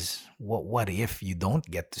about is, what if you don't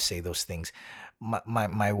get to say those things?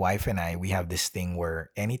 My wife and I, we have this thing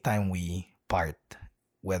where anytime we part,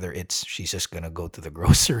 whether it's she's just gonna go to the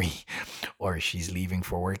grocery or she's leaving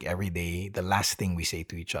for work every day, the last thing we say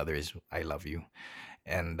to each other is "I love you."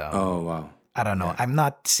 And Oh wow. I don't know. Yeah. I'm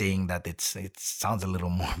not saying that it sounds a little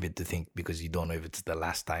morbid to think, because you don't know if it's the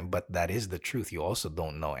last time, but that is the truth. You also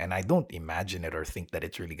don't know. And I don't imagine it or think that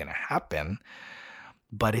it's really going to happen,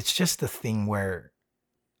 but it's just a thing where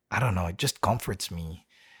I don't know, it just comforts me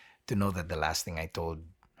to know that the last thing I told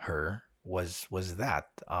her was that.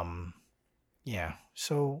 Yeah.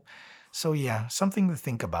 So yeah, something to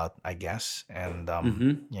think about, I guess. And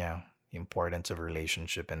Mm-hmm. yeah, the importance of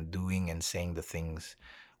relationship and doing and saying the things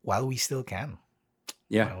while we still can.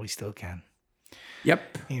 Yeah. While we still can.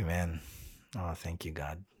 Yep. Amen. Oh, thank you,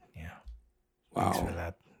 God. Yeah. Thanks for Wow.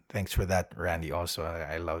 that. Thanks for that, Randy. Also,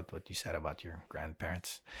 I loved what you said about your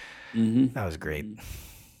grandparents. Mm-hmm. That was great. All right.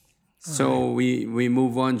 So we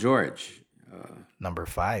move on, George. Number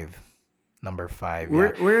five. Number five.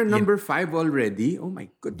 Yeah. We're You, number five already. Oh my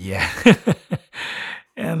yeah. goodness.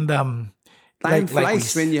 And Time like we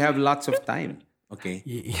flies when you have lots of time. Okay.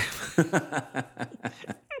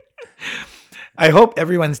 I hope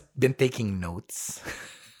everyone's been taking notes.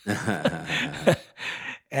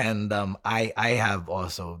 And I have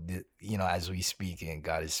also, as we speak, and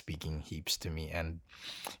God is speaking heaps to me. And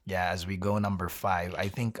yeah, as we go number five, I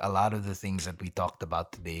think a lot of the things that we talked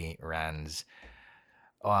about today, Rans,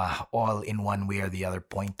 all in one way or the other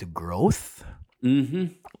point to growth.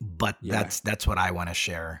 Mm-hmm. But Yeah. that's what I want to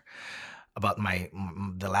share about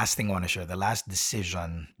the last thing I want to share. The last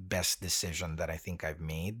best decision that I think I've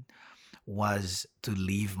made was to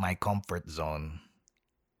leave my comfort zone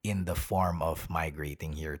in the form of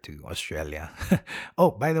migrating here to Australia.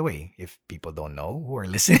 Oh, by the way, if people don't know who are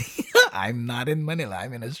listening, I'm not in Manila.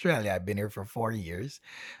 I'm in Australia. I've been here for 4 years.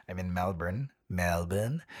 I'm in Melbourne,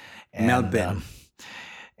 and Melbourne.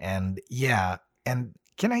 yeah. And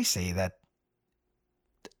can I say that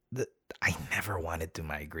the, I never wanted to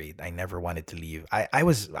migrate. I never wanted to leave. I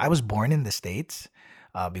was born in the States,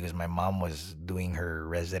 because my mom was doing her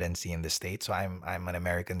residency in the States. So I'm an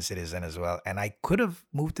American citizen as well. And I could have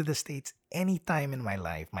moved to the States any time in my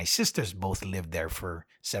life. My sisters both lived there for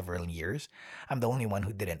several years. I'm the only one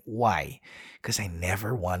who didn't. Why? Because I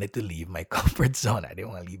never wanted to leave my comfort zone. I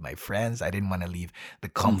didn't want to leave my friends. I didn't want to leave the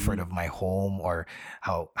comfort Mm-hmm. of my home, or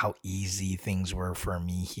how easy things were for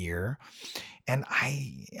me here. And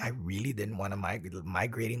I really didn't want to migrate.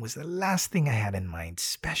 Migrating was the last thing I had in mind,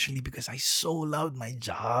 especially because I so loved my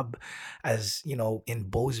job as, in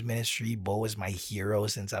Bo's ministry. Bo was my hero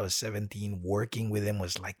since I was 17. Working with him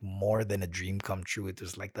was like more than a dream come true. It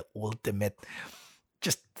was like the ultimate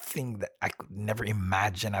just thing that I could never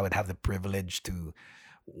imagine I would have the privilege to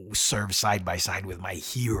serve side by side with my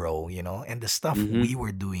hero, and the stuff we Mm-hmm.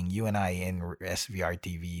 were doing, you and I, in SVR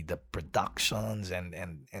TV, the productions and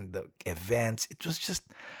the events. It was just,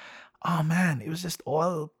 oh man, it was just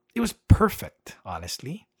all, it was perfect,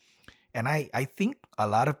 honestly. And I think a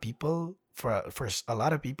lot of people, for a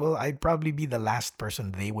lot of people, I'd probably be the last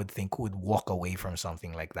person they would think who would walk away from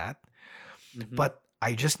something like that. Mm-hmm. But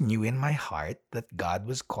I just knew in my heart that God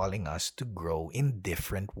was calling us to grow in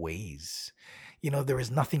different ways. There was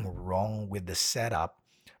nothing wrong with the setup,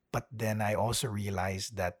 but then I also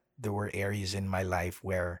realized that there were areas in my life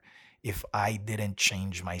where if I didn't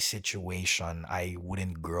change my situation, I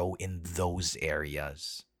wouldn't grow in those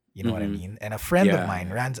areas. You know what I Mm-hmm. mean? And a friend of Yeah. mine,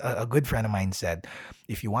 Yeah. a good friend of mine, said,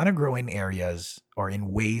 if you want to grow in areas or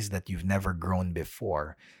in ways that you've never grown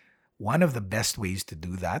before, one of the best ways to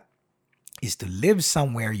do that is to live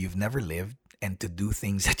somewhere you've never lived and to do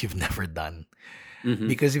things that you've never done. Mm-hmm.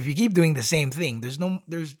 Because if you keep doing the same thing,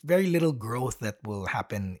 there's very little growth that will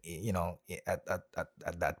happen,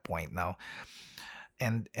 at that point now.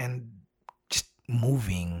 And just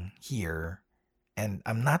moving here, and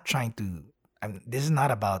I'm not trying to, this is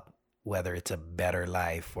not about whether it's a better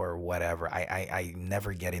life or whatever. I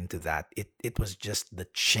never get into that. It was just the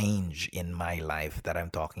change in my life that I'm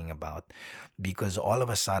talking about, because all of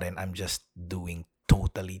a sudden I'm just doing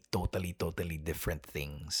totally different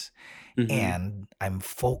things, Mm-hmm. and I'm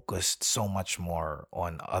focused so much more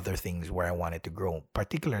on other things where I wanted to grow,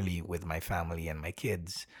 particularly with my family and my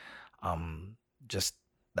kids. Just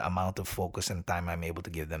the amount of focus and time I'm able to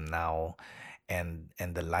give them now, and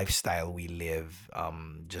the lifestyle we live,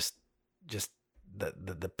 just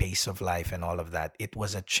the pace of life and all of that. It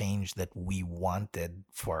was a change that we wanted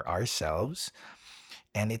for ourselves,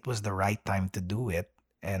 and it was the right time to do it.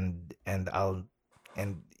 And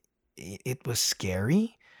it was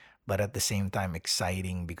scary, but at the same time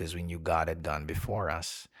exciting, because we knew God had gone before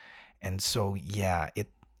us. And so, yeah, it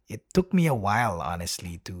took me a while,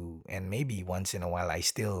 honestly, to, and maybe once in a while I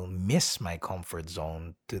still miss my comfort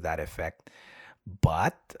zone to that effect.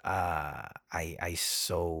 But I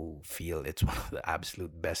so feel it's one of the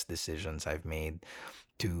absolute best decisions I've made,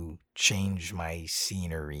 to change my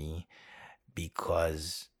scenery,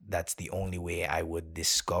 because that's the only way I would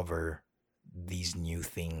discover these new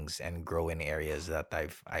things and grow in areas that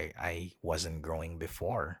I wasn't growing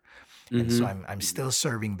before. And so Mm-hmm. I'm still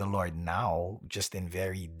serving the Lord now, just in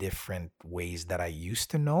very different ways that I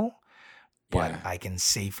used to know. But Yeah. I can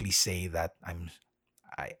safely say that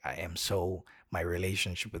I am so, my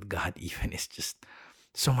relationship with God even is just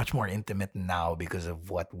so much more intimate now, because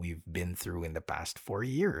of what we've been through in the past 4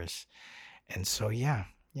 years. And so,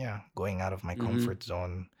 yeah, going out of my Mm-hmm. comfort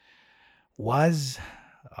zone was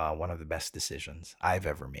one of the best decisions I've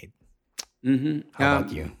ever made. Mm-hmm. How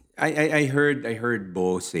about you? I heard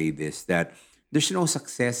Bo say this, that there's no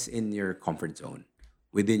success in your comfort zone,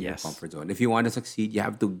 within your Yes. comfort zone. If you want to succeed, you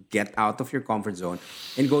have to get out of your comfort zone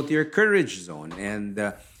and go to your courage zone. And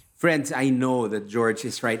friends, I know that George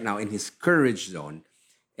is right now in his courage zone,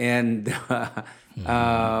 and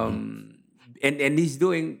um, and he's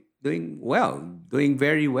doing well, doing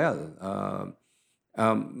very well.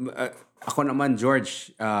 Ako naman,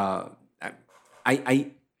 George,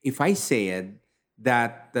 I if I said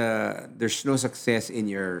that there's no success in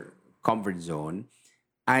your comfort zone,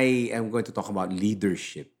 I am going to talk about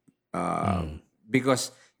leadership, Mm.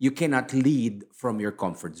 because you cannot lead from your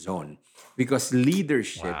comfort zone, because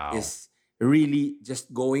leadership Wow. is really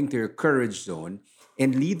just going to your courage zone,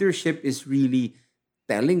 and leadership is really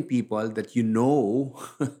telling people that you know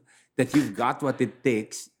that you've got what it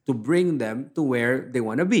takes to bring them to where they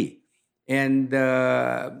want to be. And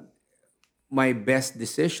my best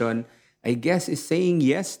decision, I guess, is saying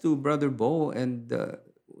yes to Brother Bo, and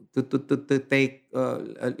to take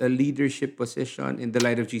a leadership position in the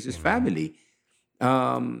Light of Jesus Amen. family.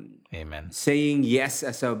 Um, Amen. Saying yes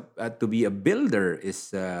as a to be a builder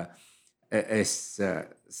is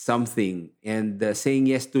something, and saying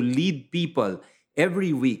yes to lead people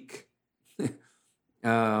every week.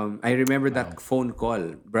 I remember Wow. that phone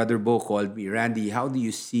call. Brother Bo called me. Randy, how do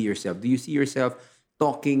you see yourself? Do you see yourself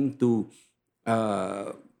talking to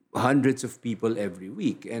uh, hundreds of people every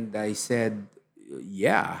week? And I said,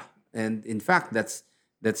 yeah. And in fact, that's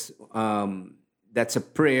a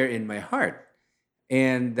prayer in my heart.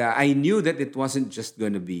 And I knew that it wasn't just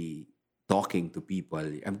going to be talking to people.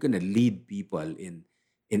 I'm going to lead people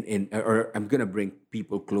or I'm going to bring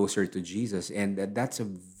people closer to Jesus. And that's a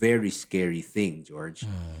very scary thing, George,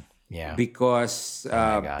 Mm. Yeah. because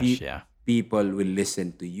Oh my gosh. Yeah. people will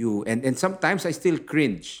listen to you. And sometimes I still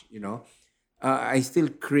cringe, I still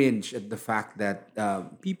cringe at the fact that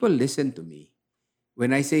people listen to me.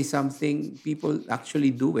 When I say something, people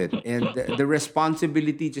actually do it. And the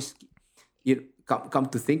responsibility just, come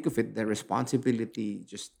to think of it, the responsibility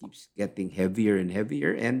just keeps getting heavier and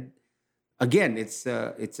heavier. And again, it's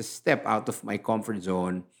a step out of my comfort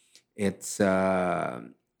zone. It's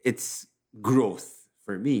growth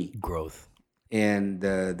for me, Growth. and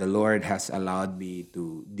the Lord has allowed me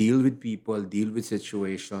to deal with people, deal with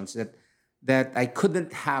situations that I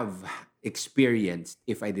couldn't have experienced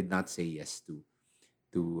if I did not say yes to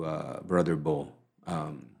Brother Bo.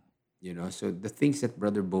 So the things that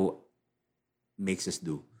Brother Bo makes us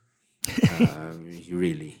do,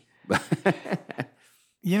 really. I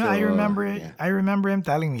So remember yeah, I remember him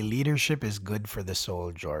telling me leadership is good for the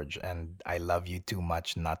soul, George, and I love you too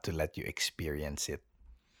much not to let you experience it.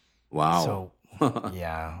 wow, So,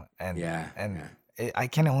 yeah, yeah, and yeah. I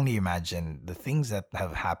can only imagine the things that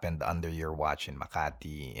have happened under your watch in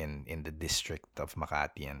Makati, in the district of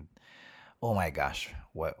Makati, and oh my gosh,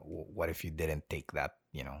 what if you didn't take that,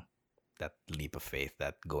 that leap of faith,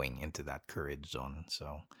 that going into that courage zone?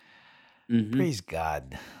 So Mm-hmm. praise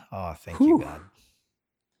God. Oh, thank you, Whew. God.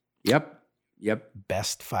 Yep. Yep.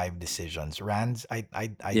 Best five decisions. Rands, I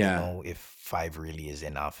don't Yeah. know if five really is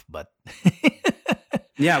enough, but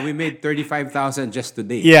Yeah, we made 35,000 just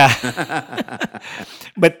today. yeah.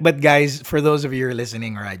 But guys, for those of you who are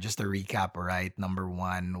listening, all right, just a recap, all right. Number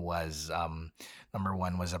one was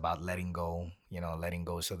about letting go, letting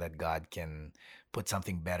go so that God can put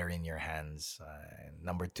something better in your hands. And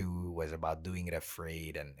number two was about doing it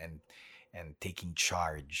afraid and taking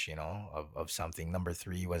charge, of something. Number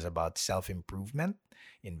three was about self-improvement,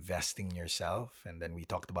 investing in yourself. And then we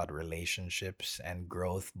talked about relationships and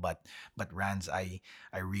growth. But Rands, I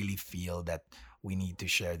really feel that we need to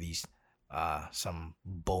share these some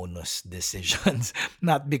bonus decisions,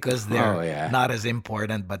 not because Oh they're yeah. not as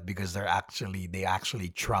important, but because they actually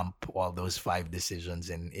trump all those five decisions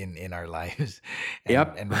in our lives. and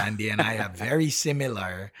Yep. and Randy and I have very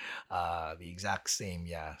similar, the exact same,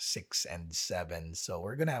 yeah, six and seven. So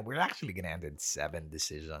we're actually gonna end with seven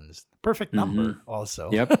decisions, perfect Mm-hmm. number also.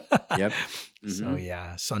 Yep. Yep. So Mm-hmm.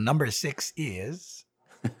 yeah, so number six is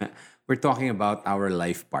We're talking about our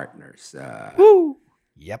life partners. woo.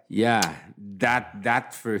 Yep. Yeah,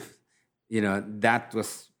 that for that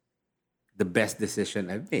was the best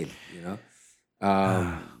decision I've made.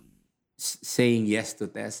 Saying yes to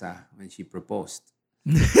Tessa when she proposed.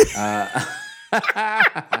 Uh,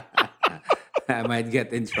 I might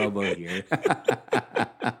get in trouble here.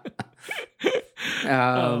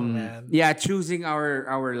 Oh man. Yeah, choosing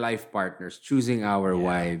our life partners, choosing our Yeah.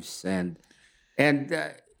 wives, and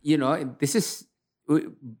this is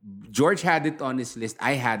George had it on his list.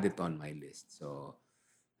 I had it on my list. So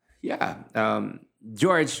yeah,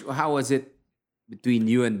 George, how was it between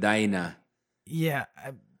you and Dinah? Yeah,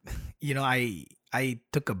 I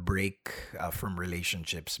took a break from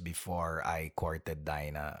relationships before I courted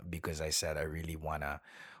Dinah because I said I really wanna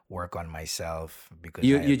work on myself because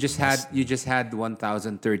You I you had just had missed. you just had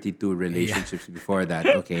 1,032 Yeah. relationships before that.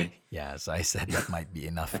 Okay. Yeah, so I said that might be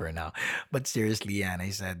enough for now. But seriously, and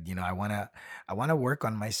I said, I wanna work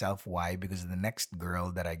on myself. Why? Because the next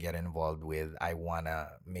girl that I get involved with, I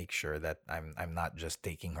wanna make sure that I'm not just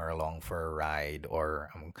taking her along for a ride,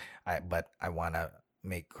 but I wanna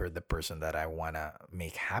make her the person that I wanna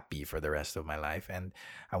make happy for the rest of my life. And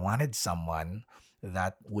I wanted someone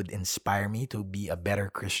that would inspire me to be a better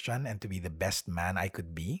Christian and to be the best man I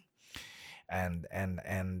could be. And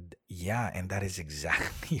yeah, and that is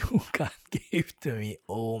exactly who God gave to me.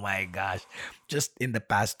 Oh my gosh, just in the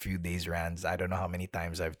past few days, Rands, I don't know how many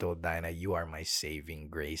times I've told Dinah, you are my saving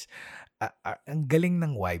grace. Ang galing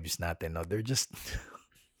ng wives natin, no? They're just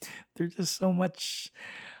they're just so much.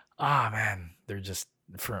 Man, they're just,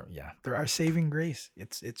 for yeah, they're our saving grace.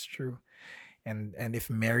 It's true. And if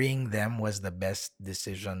marrying them was the best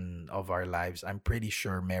decision of our lives, I'm pretty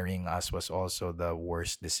sure marrying us was also the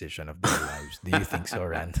worst decision of their lives. Do you think so,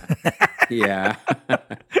 Rand? Yeah.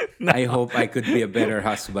 No. I hope I could be a better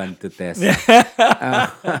husband to Tessa.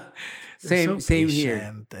 Uh, They're so same here.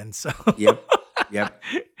 patient and so. Yep. Yep.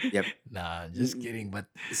 Yep. Nah, just kidding. But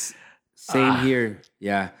S- Same ah, here.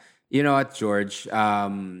 Yeah. You know what, George?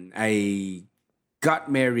 I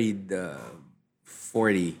got married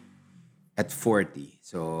 40 at 40.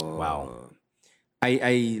 wow. So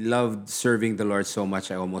I loved serving the Lord so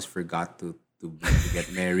much I almost forgot to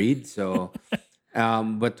get married. So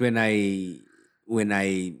but when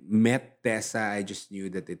I met Tessa, I just knew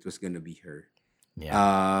that it was gonna be her. Yeah.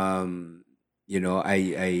 Um, you know,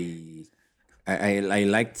 I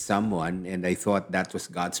liked someone and I thought that was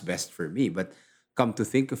God's best for me. But come to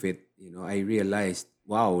think of it, I realized,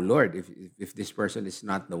 wow, Lord, if this person is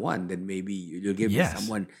not the one, then maybe you'll give me Yes.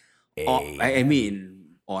 someone. I Amen. mean,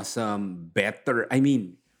 awesome, better. I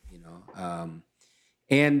mean,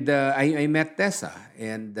 and I met Tessa,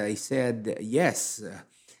 and I said yes.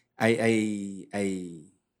 I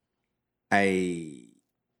I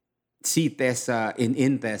see Tessa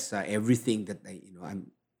in Tessa everything that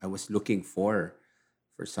I was looking for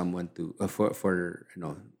someone to for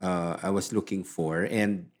I was looking for,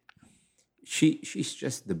 and she's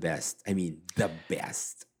just the best. I mean, the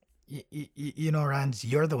best. Rands,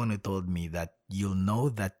 you're the one who told me that you'll know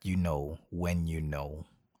that you know when you know,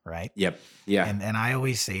 right? Yep. Yeah. And I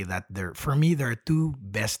always say that for me there are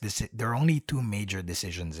there are only two major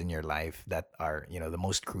decisions in your life that are, the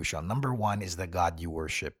most crucial. Number one is the God you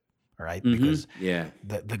worship, all right? Mm-hmm. Because Yeah.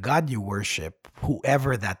 the God you worship,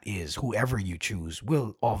 whoever that is, whoever you choose,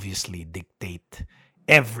 will obviously dictate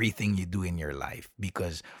everything you do in your life.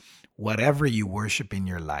 Because whatever you worship in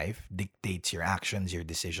your life dictates your actions, your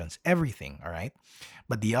decisions, everything. All right.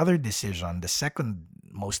 But the other decision, the second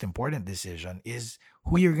most important decision, is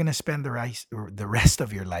who you're going to spend the rest of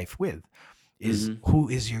your life with. Is Mm-hmm. who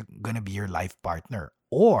is going to be your life partner,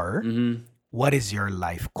 or Mm-hmm. what is your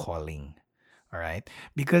life calling? All right.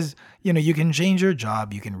 Because, you can change your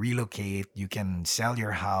job, you can relocate, you can sell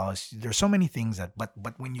your house. There's so many things but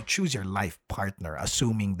when you choose your life partner,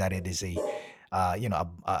 assuming that it is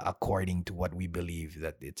according to what we believe,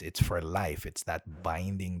 that it's for life, it's that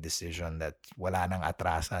binding decision that wala nang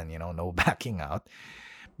atrasan, no backing out.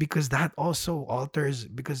 Because that also alters,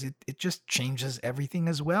 because it just changes everything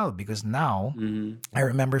as well. Because now, Mm-hmm. I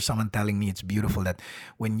remember someone telling me it's beautiful that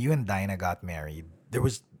when you and Dinah got married, there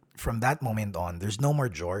was, from that moment on, there's no more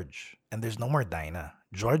George and there's no more Dinah.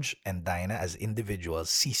 George and Dinah as individuals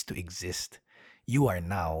cease to exist. You are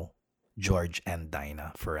now George and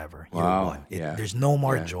Dinah forever. You're Wow. one. Yeah. There's no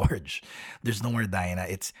more Yeah. George. There's no more Dinah.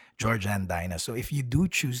 It's George and Dinah. So if you do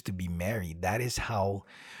choose to be married, that is how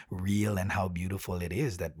real and how beautiful it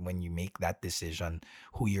is, that when you make that decision,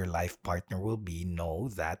 who your life partner will be, know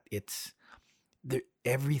that it's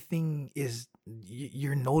everything is,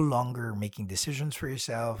 you're no longer making decisions for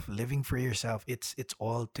yourself, living for yourself. It's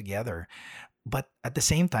all together. But at the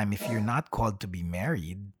same time, if you're not called to be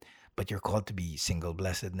married, but you're called to be single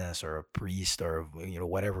blessedness or a priest, or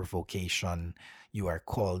whatever vocation you are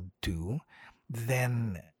called to,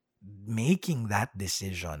 then making that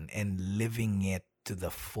decision and living it to the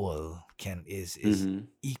full is Mm-hmm.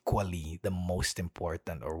 equally the most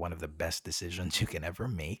important, or one of the best decisions you can ever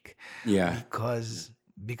make. Yeah. Because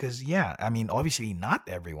yeah, I mean, obviously not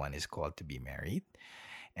everyone is called to be married,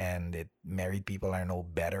 and married people are no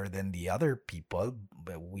better than the other people,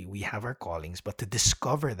 but we have our callings. But to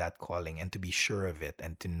discover that calling and to be sure of it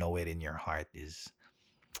and to know it in your heart is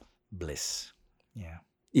bliss. Yeah.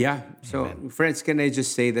 Yeah. So, Amen. friends, can I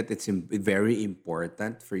just say that it's very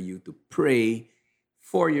important for you to pray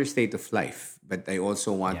for your state of life. But I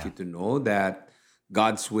also want you Yeah. to know that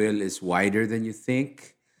God's will is wider than you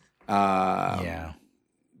think. Yeah. Um,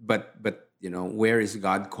 but where is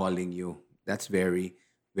God calling you? That's very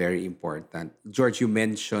very important. George, you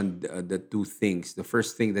mentioned the two things. The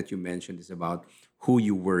first thing that you mentioned is about who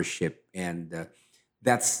you worship, and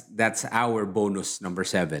that's our bonus number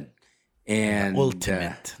 7. Yeah, the And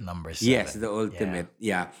ultimate number yes, 7. the Yeah. ultimate.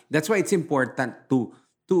 Yeah. That's why it's important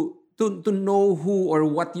to know who or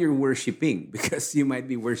what you're worshiping because you might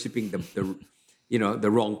be worshiping the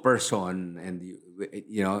wrong person, and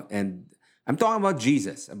and I'm talking about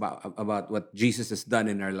Jesus, about what Jesus has done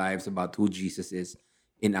in our lives, about who Jesus is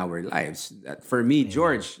in our lives. That for me, Amen.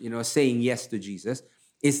 George, saying yes to Jesus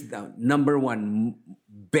is the number one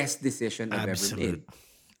best decision I've ever Absolute. made.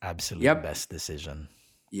 Absolute Yep. best decision.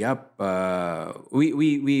 Yep.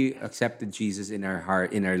 We accepted Jesus in our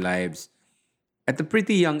heart, in our lives at a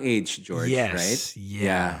pretty young age, George, right? Yes.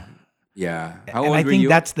 Yeah. Yeah. Yeah. How And I old were think you?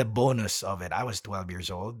 that's the bonus of it. I was 12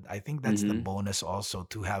 years old. I think that's the Mm-hmm. bonus also,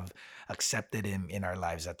 to have accepted him in our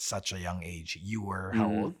lives at such a young age. You were how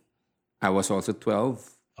Mm-hmm. old? I was also 12.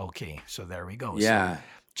 Okay, so there we go. So Yeah.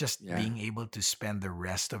 just Yeah. being able to spend the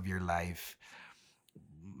rest of your life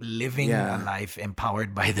living a Yeah. life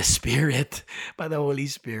empowered by the Spirit, by the Holy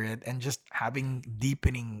Spirit, and just having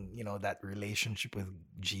deepening, that relationship with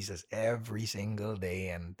Jesus every single day,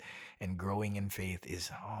 and growing in faith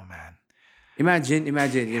is, oh man, Imagine,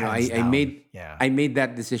 hands I down. made Yeah. I made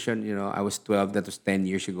that decision, I was 12, that was 10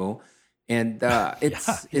 years ago. And Yeah, yeah.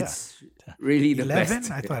 it's really the 11?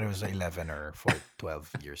 best. I thought it was 11 or 12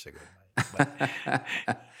 years ago. But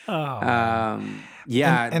oh man. And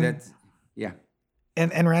yeah, and that's yeah.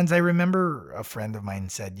 and Rans, I remember a friend of mine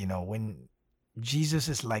said, when Jesus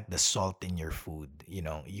is like the salt in your food,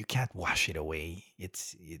 you can't wash it away.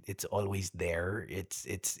 It's always there. It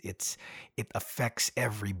affects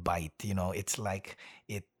every bite, It's like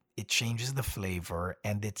it changes the flavor,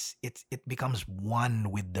 and it becomes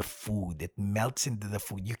one with the food. It melts into the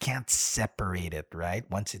food. You can't separate it, right?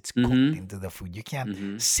 Once it's cooked Mm-hmm. into the food, you can't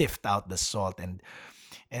Mm-hmm. sift out the salt.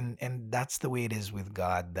 And that's the way it is with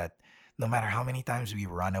God, that no matter how many times we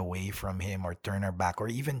run away from him, or turn our back, or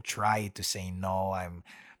even try to say no,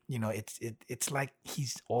 it's like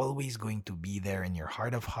he's always going to be there in your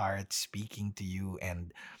heart of hearts, speaking to you.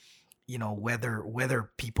 And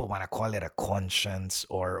whether people want to call it a conscience,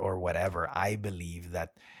 or whatever, I believe that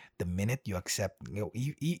the minute you accept,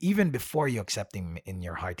 even before you accept him in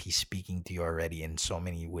your heart, he's speaking to you already in so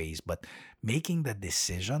many ways. But making the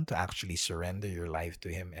decision to actually surrender your life to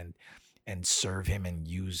him, and serve him, and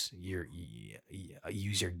use your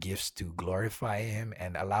gifts to glorify him,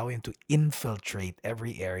 and allow him to infiltrate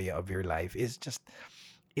every area of your life, is just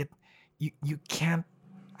it. you can't,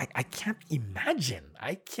 I can't imagine.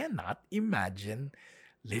 I cannot imagine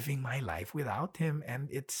living my life without him. And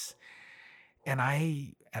it's, and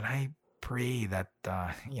I pray that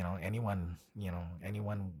anyone,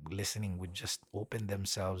 anyone listening would just open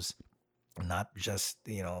themselves, not just,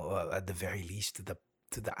 at the very least,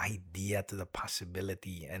 to the idea, to the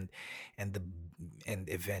possibility, and the and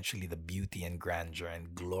eventually the beauty and grandeur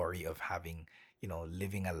and glory of having,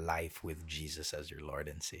 living a life with Jesus as your Lord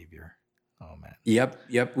and Savior. Oh man. Yep,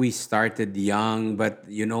 yep. We started young, but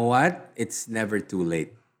you know what? It's never too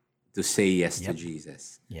late to say yes to Yep.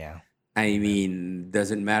 Jesus. Yeah. I Amen. mean,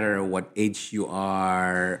 doesn't matter what age you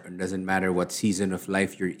are, doesn't matter what season of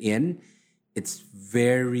life you're in. It's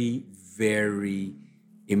very, very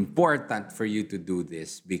important for you to do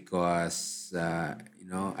this because,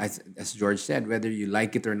 as George said, whether you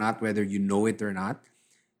like it or not, whether you know it or not,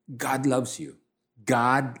 God loves you.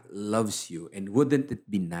 God loves you. And wouldn't it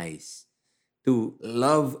be nice to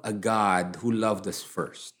love a God who loved us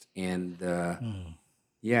first? And Mm.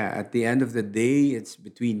 yeah, at the end of the day, it's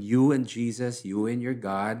between you and Jesus, you and your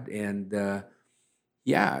God. And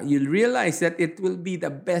yeah, you'll realize that it will be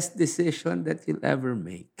the best decision that you'll ever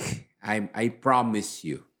make. I promise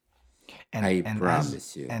you. and I and as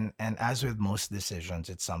promise you. and as with most decisions,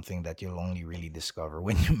 it's something that you'll only really discover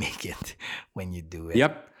when you make it, when you do it.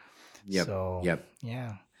 Yep. Yep. So Yep.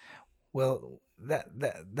 yeah. Well,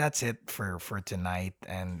 that's it for tonight,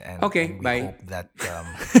 Okay. and we Bye. hope that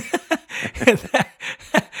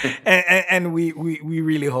and we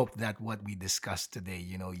really hope that what we discussed today,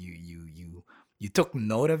 you took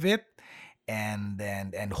note of it,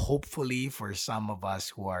 and hopefully for some of us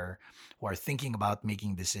who are thinking about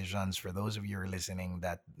making decisions, for those of you who are listening,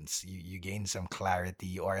 that you gain some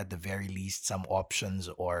clarity, or at the very least some options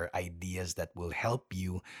or ideas that will help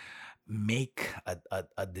you make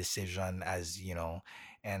a decision, as you know.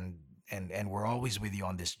 And we're always with you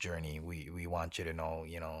on this journey. We want you to know,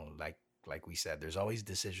 like we said, there's always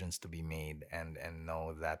decisions to be made, and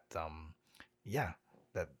know that yeah,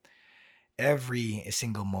 that every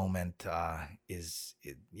single moment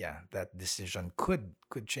yeah, that decision could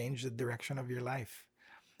change the direction of your life.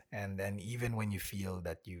 And then even when you feel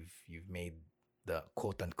that you've made the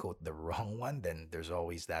quote unquote the wrong one, then there's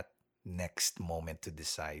always that next moment to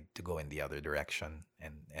decide to go in the other direction,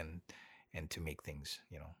 and to make things,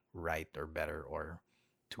 right or better, or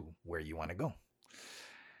to where you want to go.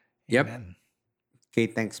 Yep. Amen. Okay.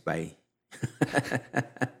 Thanks. Bye.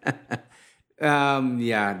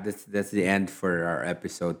 Yeah, that's the end for our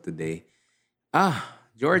episode today.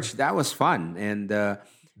 George, that was fun. And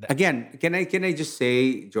That, again, can I just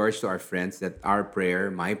say, George, to our friends, that our prayer,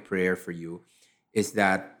 my prayer for you, is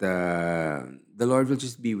that the Lord will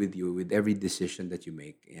just be with you with every decision that you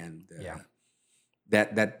make, and yeah.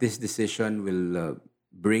 that this decision will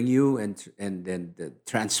bring you and then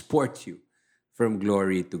transport you from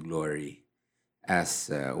glory to glory, as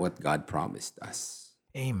what God promised us.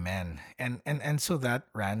 Amen. And so that,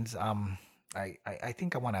 Rand, I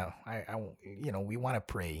think I want to we want to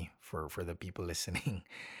pray for the people listening,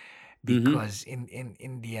 Mm-hmm. because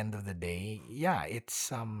in the end of the day, yeah,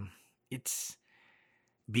 it's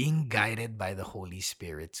being guided by the Holy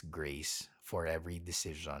Spirit's grace for every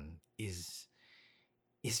decision is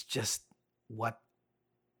just what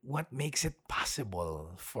what makes it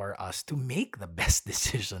possible for us to make the best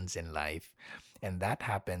decisions in life. And that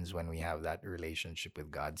happens when we have that relationship with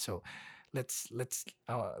God. So let's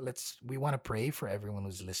we want to pray for everyone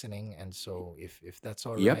who's listening. And so if that's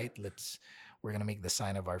all right, Yep. we're going to make the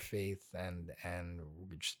sign of our faith, and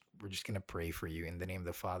we're just going to pray for you in the name of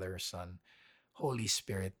the Father, Son, Holy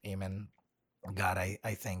Spirit. Amen. God,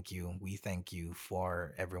 I thank you. We thank you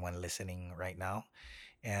for everyone listening right now.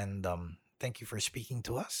 And thank you for speaking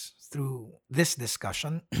to us through this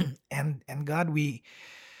discussion. And God, we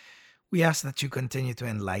ask that you continue to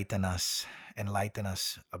enlighten us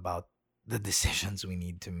about the decisions we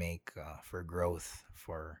need to make, for growth,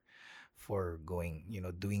 for going,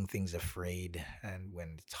 doing things afraid, and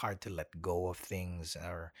when it's hard to let go of things,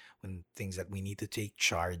 or when things that we need to take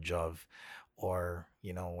charge of, or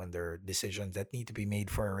when there are decisions that need to be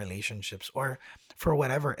made for our relationships, or for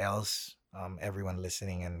whatever else, everyone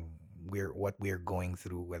listening, and we're going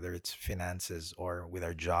through, whether it's finances, or with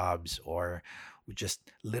our jobs, or with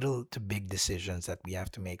just little to big decisions that we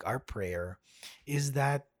have to make. Our prayer is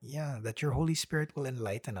that, yeah, that your Holy Spirit will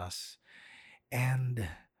enlighten us, and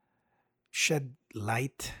shed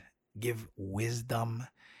light, give wisdom,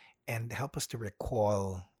 and help us to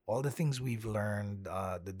recall all the things we've learned,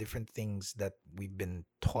 the different things that we've been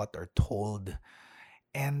taught or told,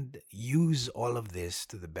 and use all of this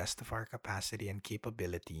to the best of our capacity and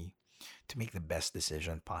capability, make the best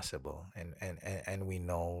decision possible. And we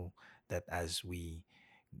know that as we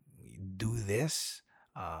do this,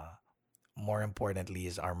 more importantly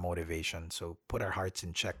is our motivation. So put our hearts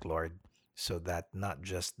in check, Lord, so that not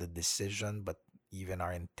just the decision, but even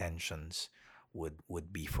our intentions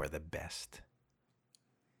would be for the best.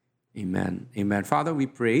 Amen. Amen. Father, we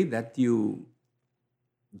pray that you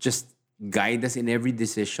just guide us in every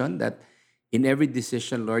decision, that in every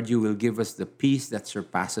decision, Lord, you will give us the peace that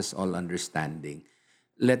surpasses all understanding.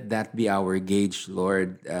 Let that be our gauge,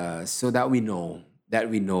 Lord, so that we know, that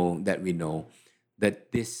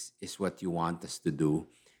this is what you want us to do,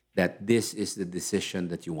 that this is the decision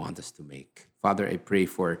that you want us to make. Father, I pray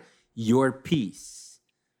for your peace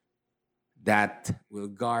that will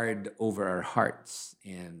guard over our hearts,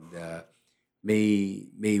 and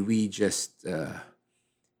may we just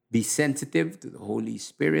be sensitive to the Holy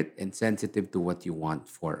Spirit and sensitive to what you want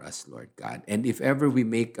for us, Lord God. And if ever we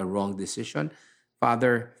make a wrong decision,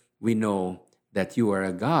 Father, we know that you are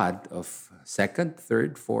a God of second,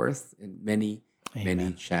 third, fourth, and many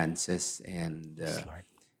Amen. chances. And Yes, Lord.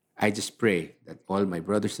 I just pray that all my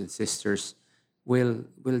brothers and sisters will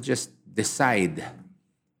just decide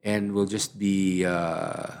and will just be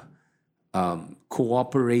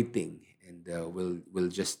cooperating, and will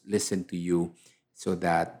just listen to you, so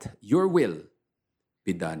that your will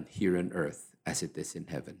be done here on earth as it is in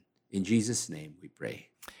heaven. In Jesus' name we pray.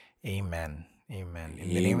 Amen. Amen. In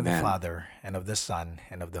the name of the Amen. Father, and of the Son,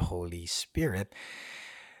 and of the Holy Spirit.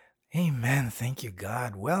 Amen. Thank you,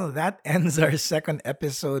 God. Well, that ends our second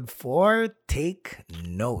episode for Take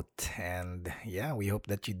Note. And yeah, we hope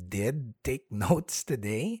that you did take notes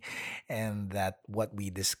today, and that what we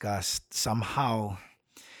discussed somehow,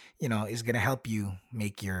 is going to help you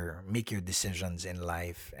make your decisions in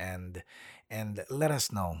life. And let us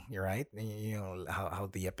know, you're right, how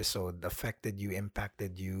the episode affected you,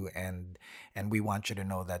 impacted you. And we want you to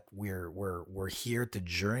know that we're here to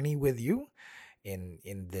journey with you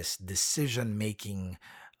in this decision making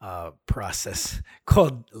process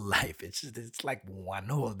called life. It's like one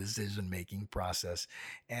whole decision making process.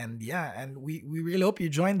 And yeah, and we really hope you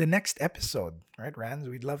join the next episode, right, Rans?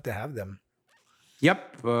 We'd love to have them.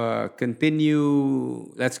 Yep.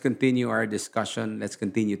 Continue. Let's continue our discussion. Let's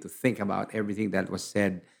continue to think about everything that was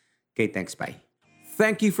said. Okay, thanks. Bye.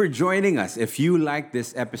 Thank you for joining us. If you like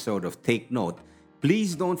this episode of Take Note,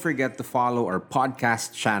 please don't forget to follow our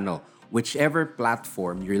podcast channel, whichever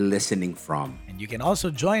platform you're listening from. And you can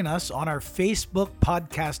also join us on our Facebook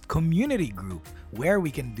podcast community group, where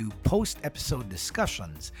we can do post-episode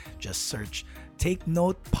discussions. Just search Take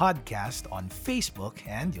Note Podcast on Facebook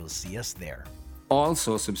and you'll see us there.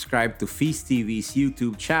 Also, subscribe to Feast TV's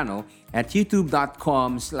YouTube channel at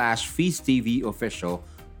youtube.com/FeastTVOfficial,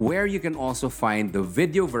 where you can also find the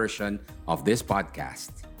video version of this podcast.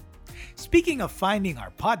 Speaking of finding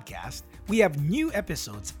our podcast, we have new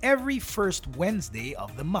episodes every first Wednesday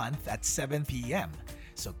of the month at 7 p.m.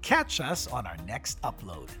 So catch us on our next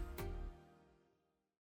upload.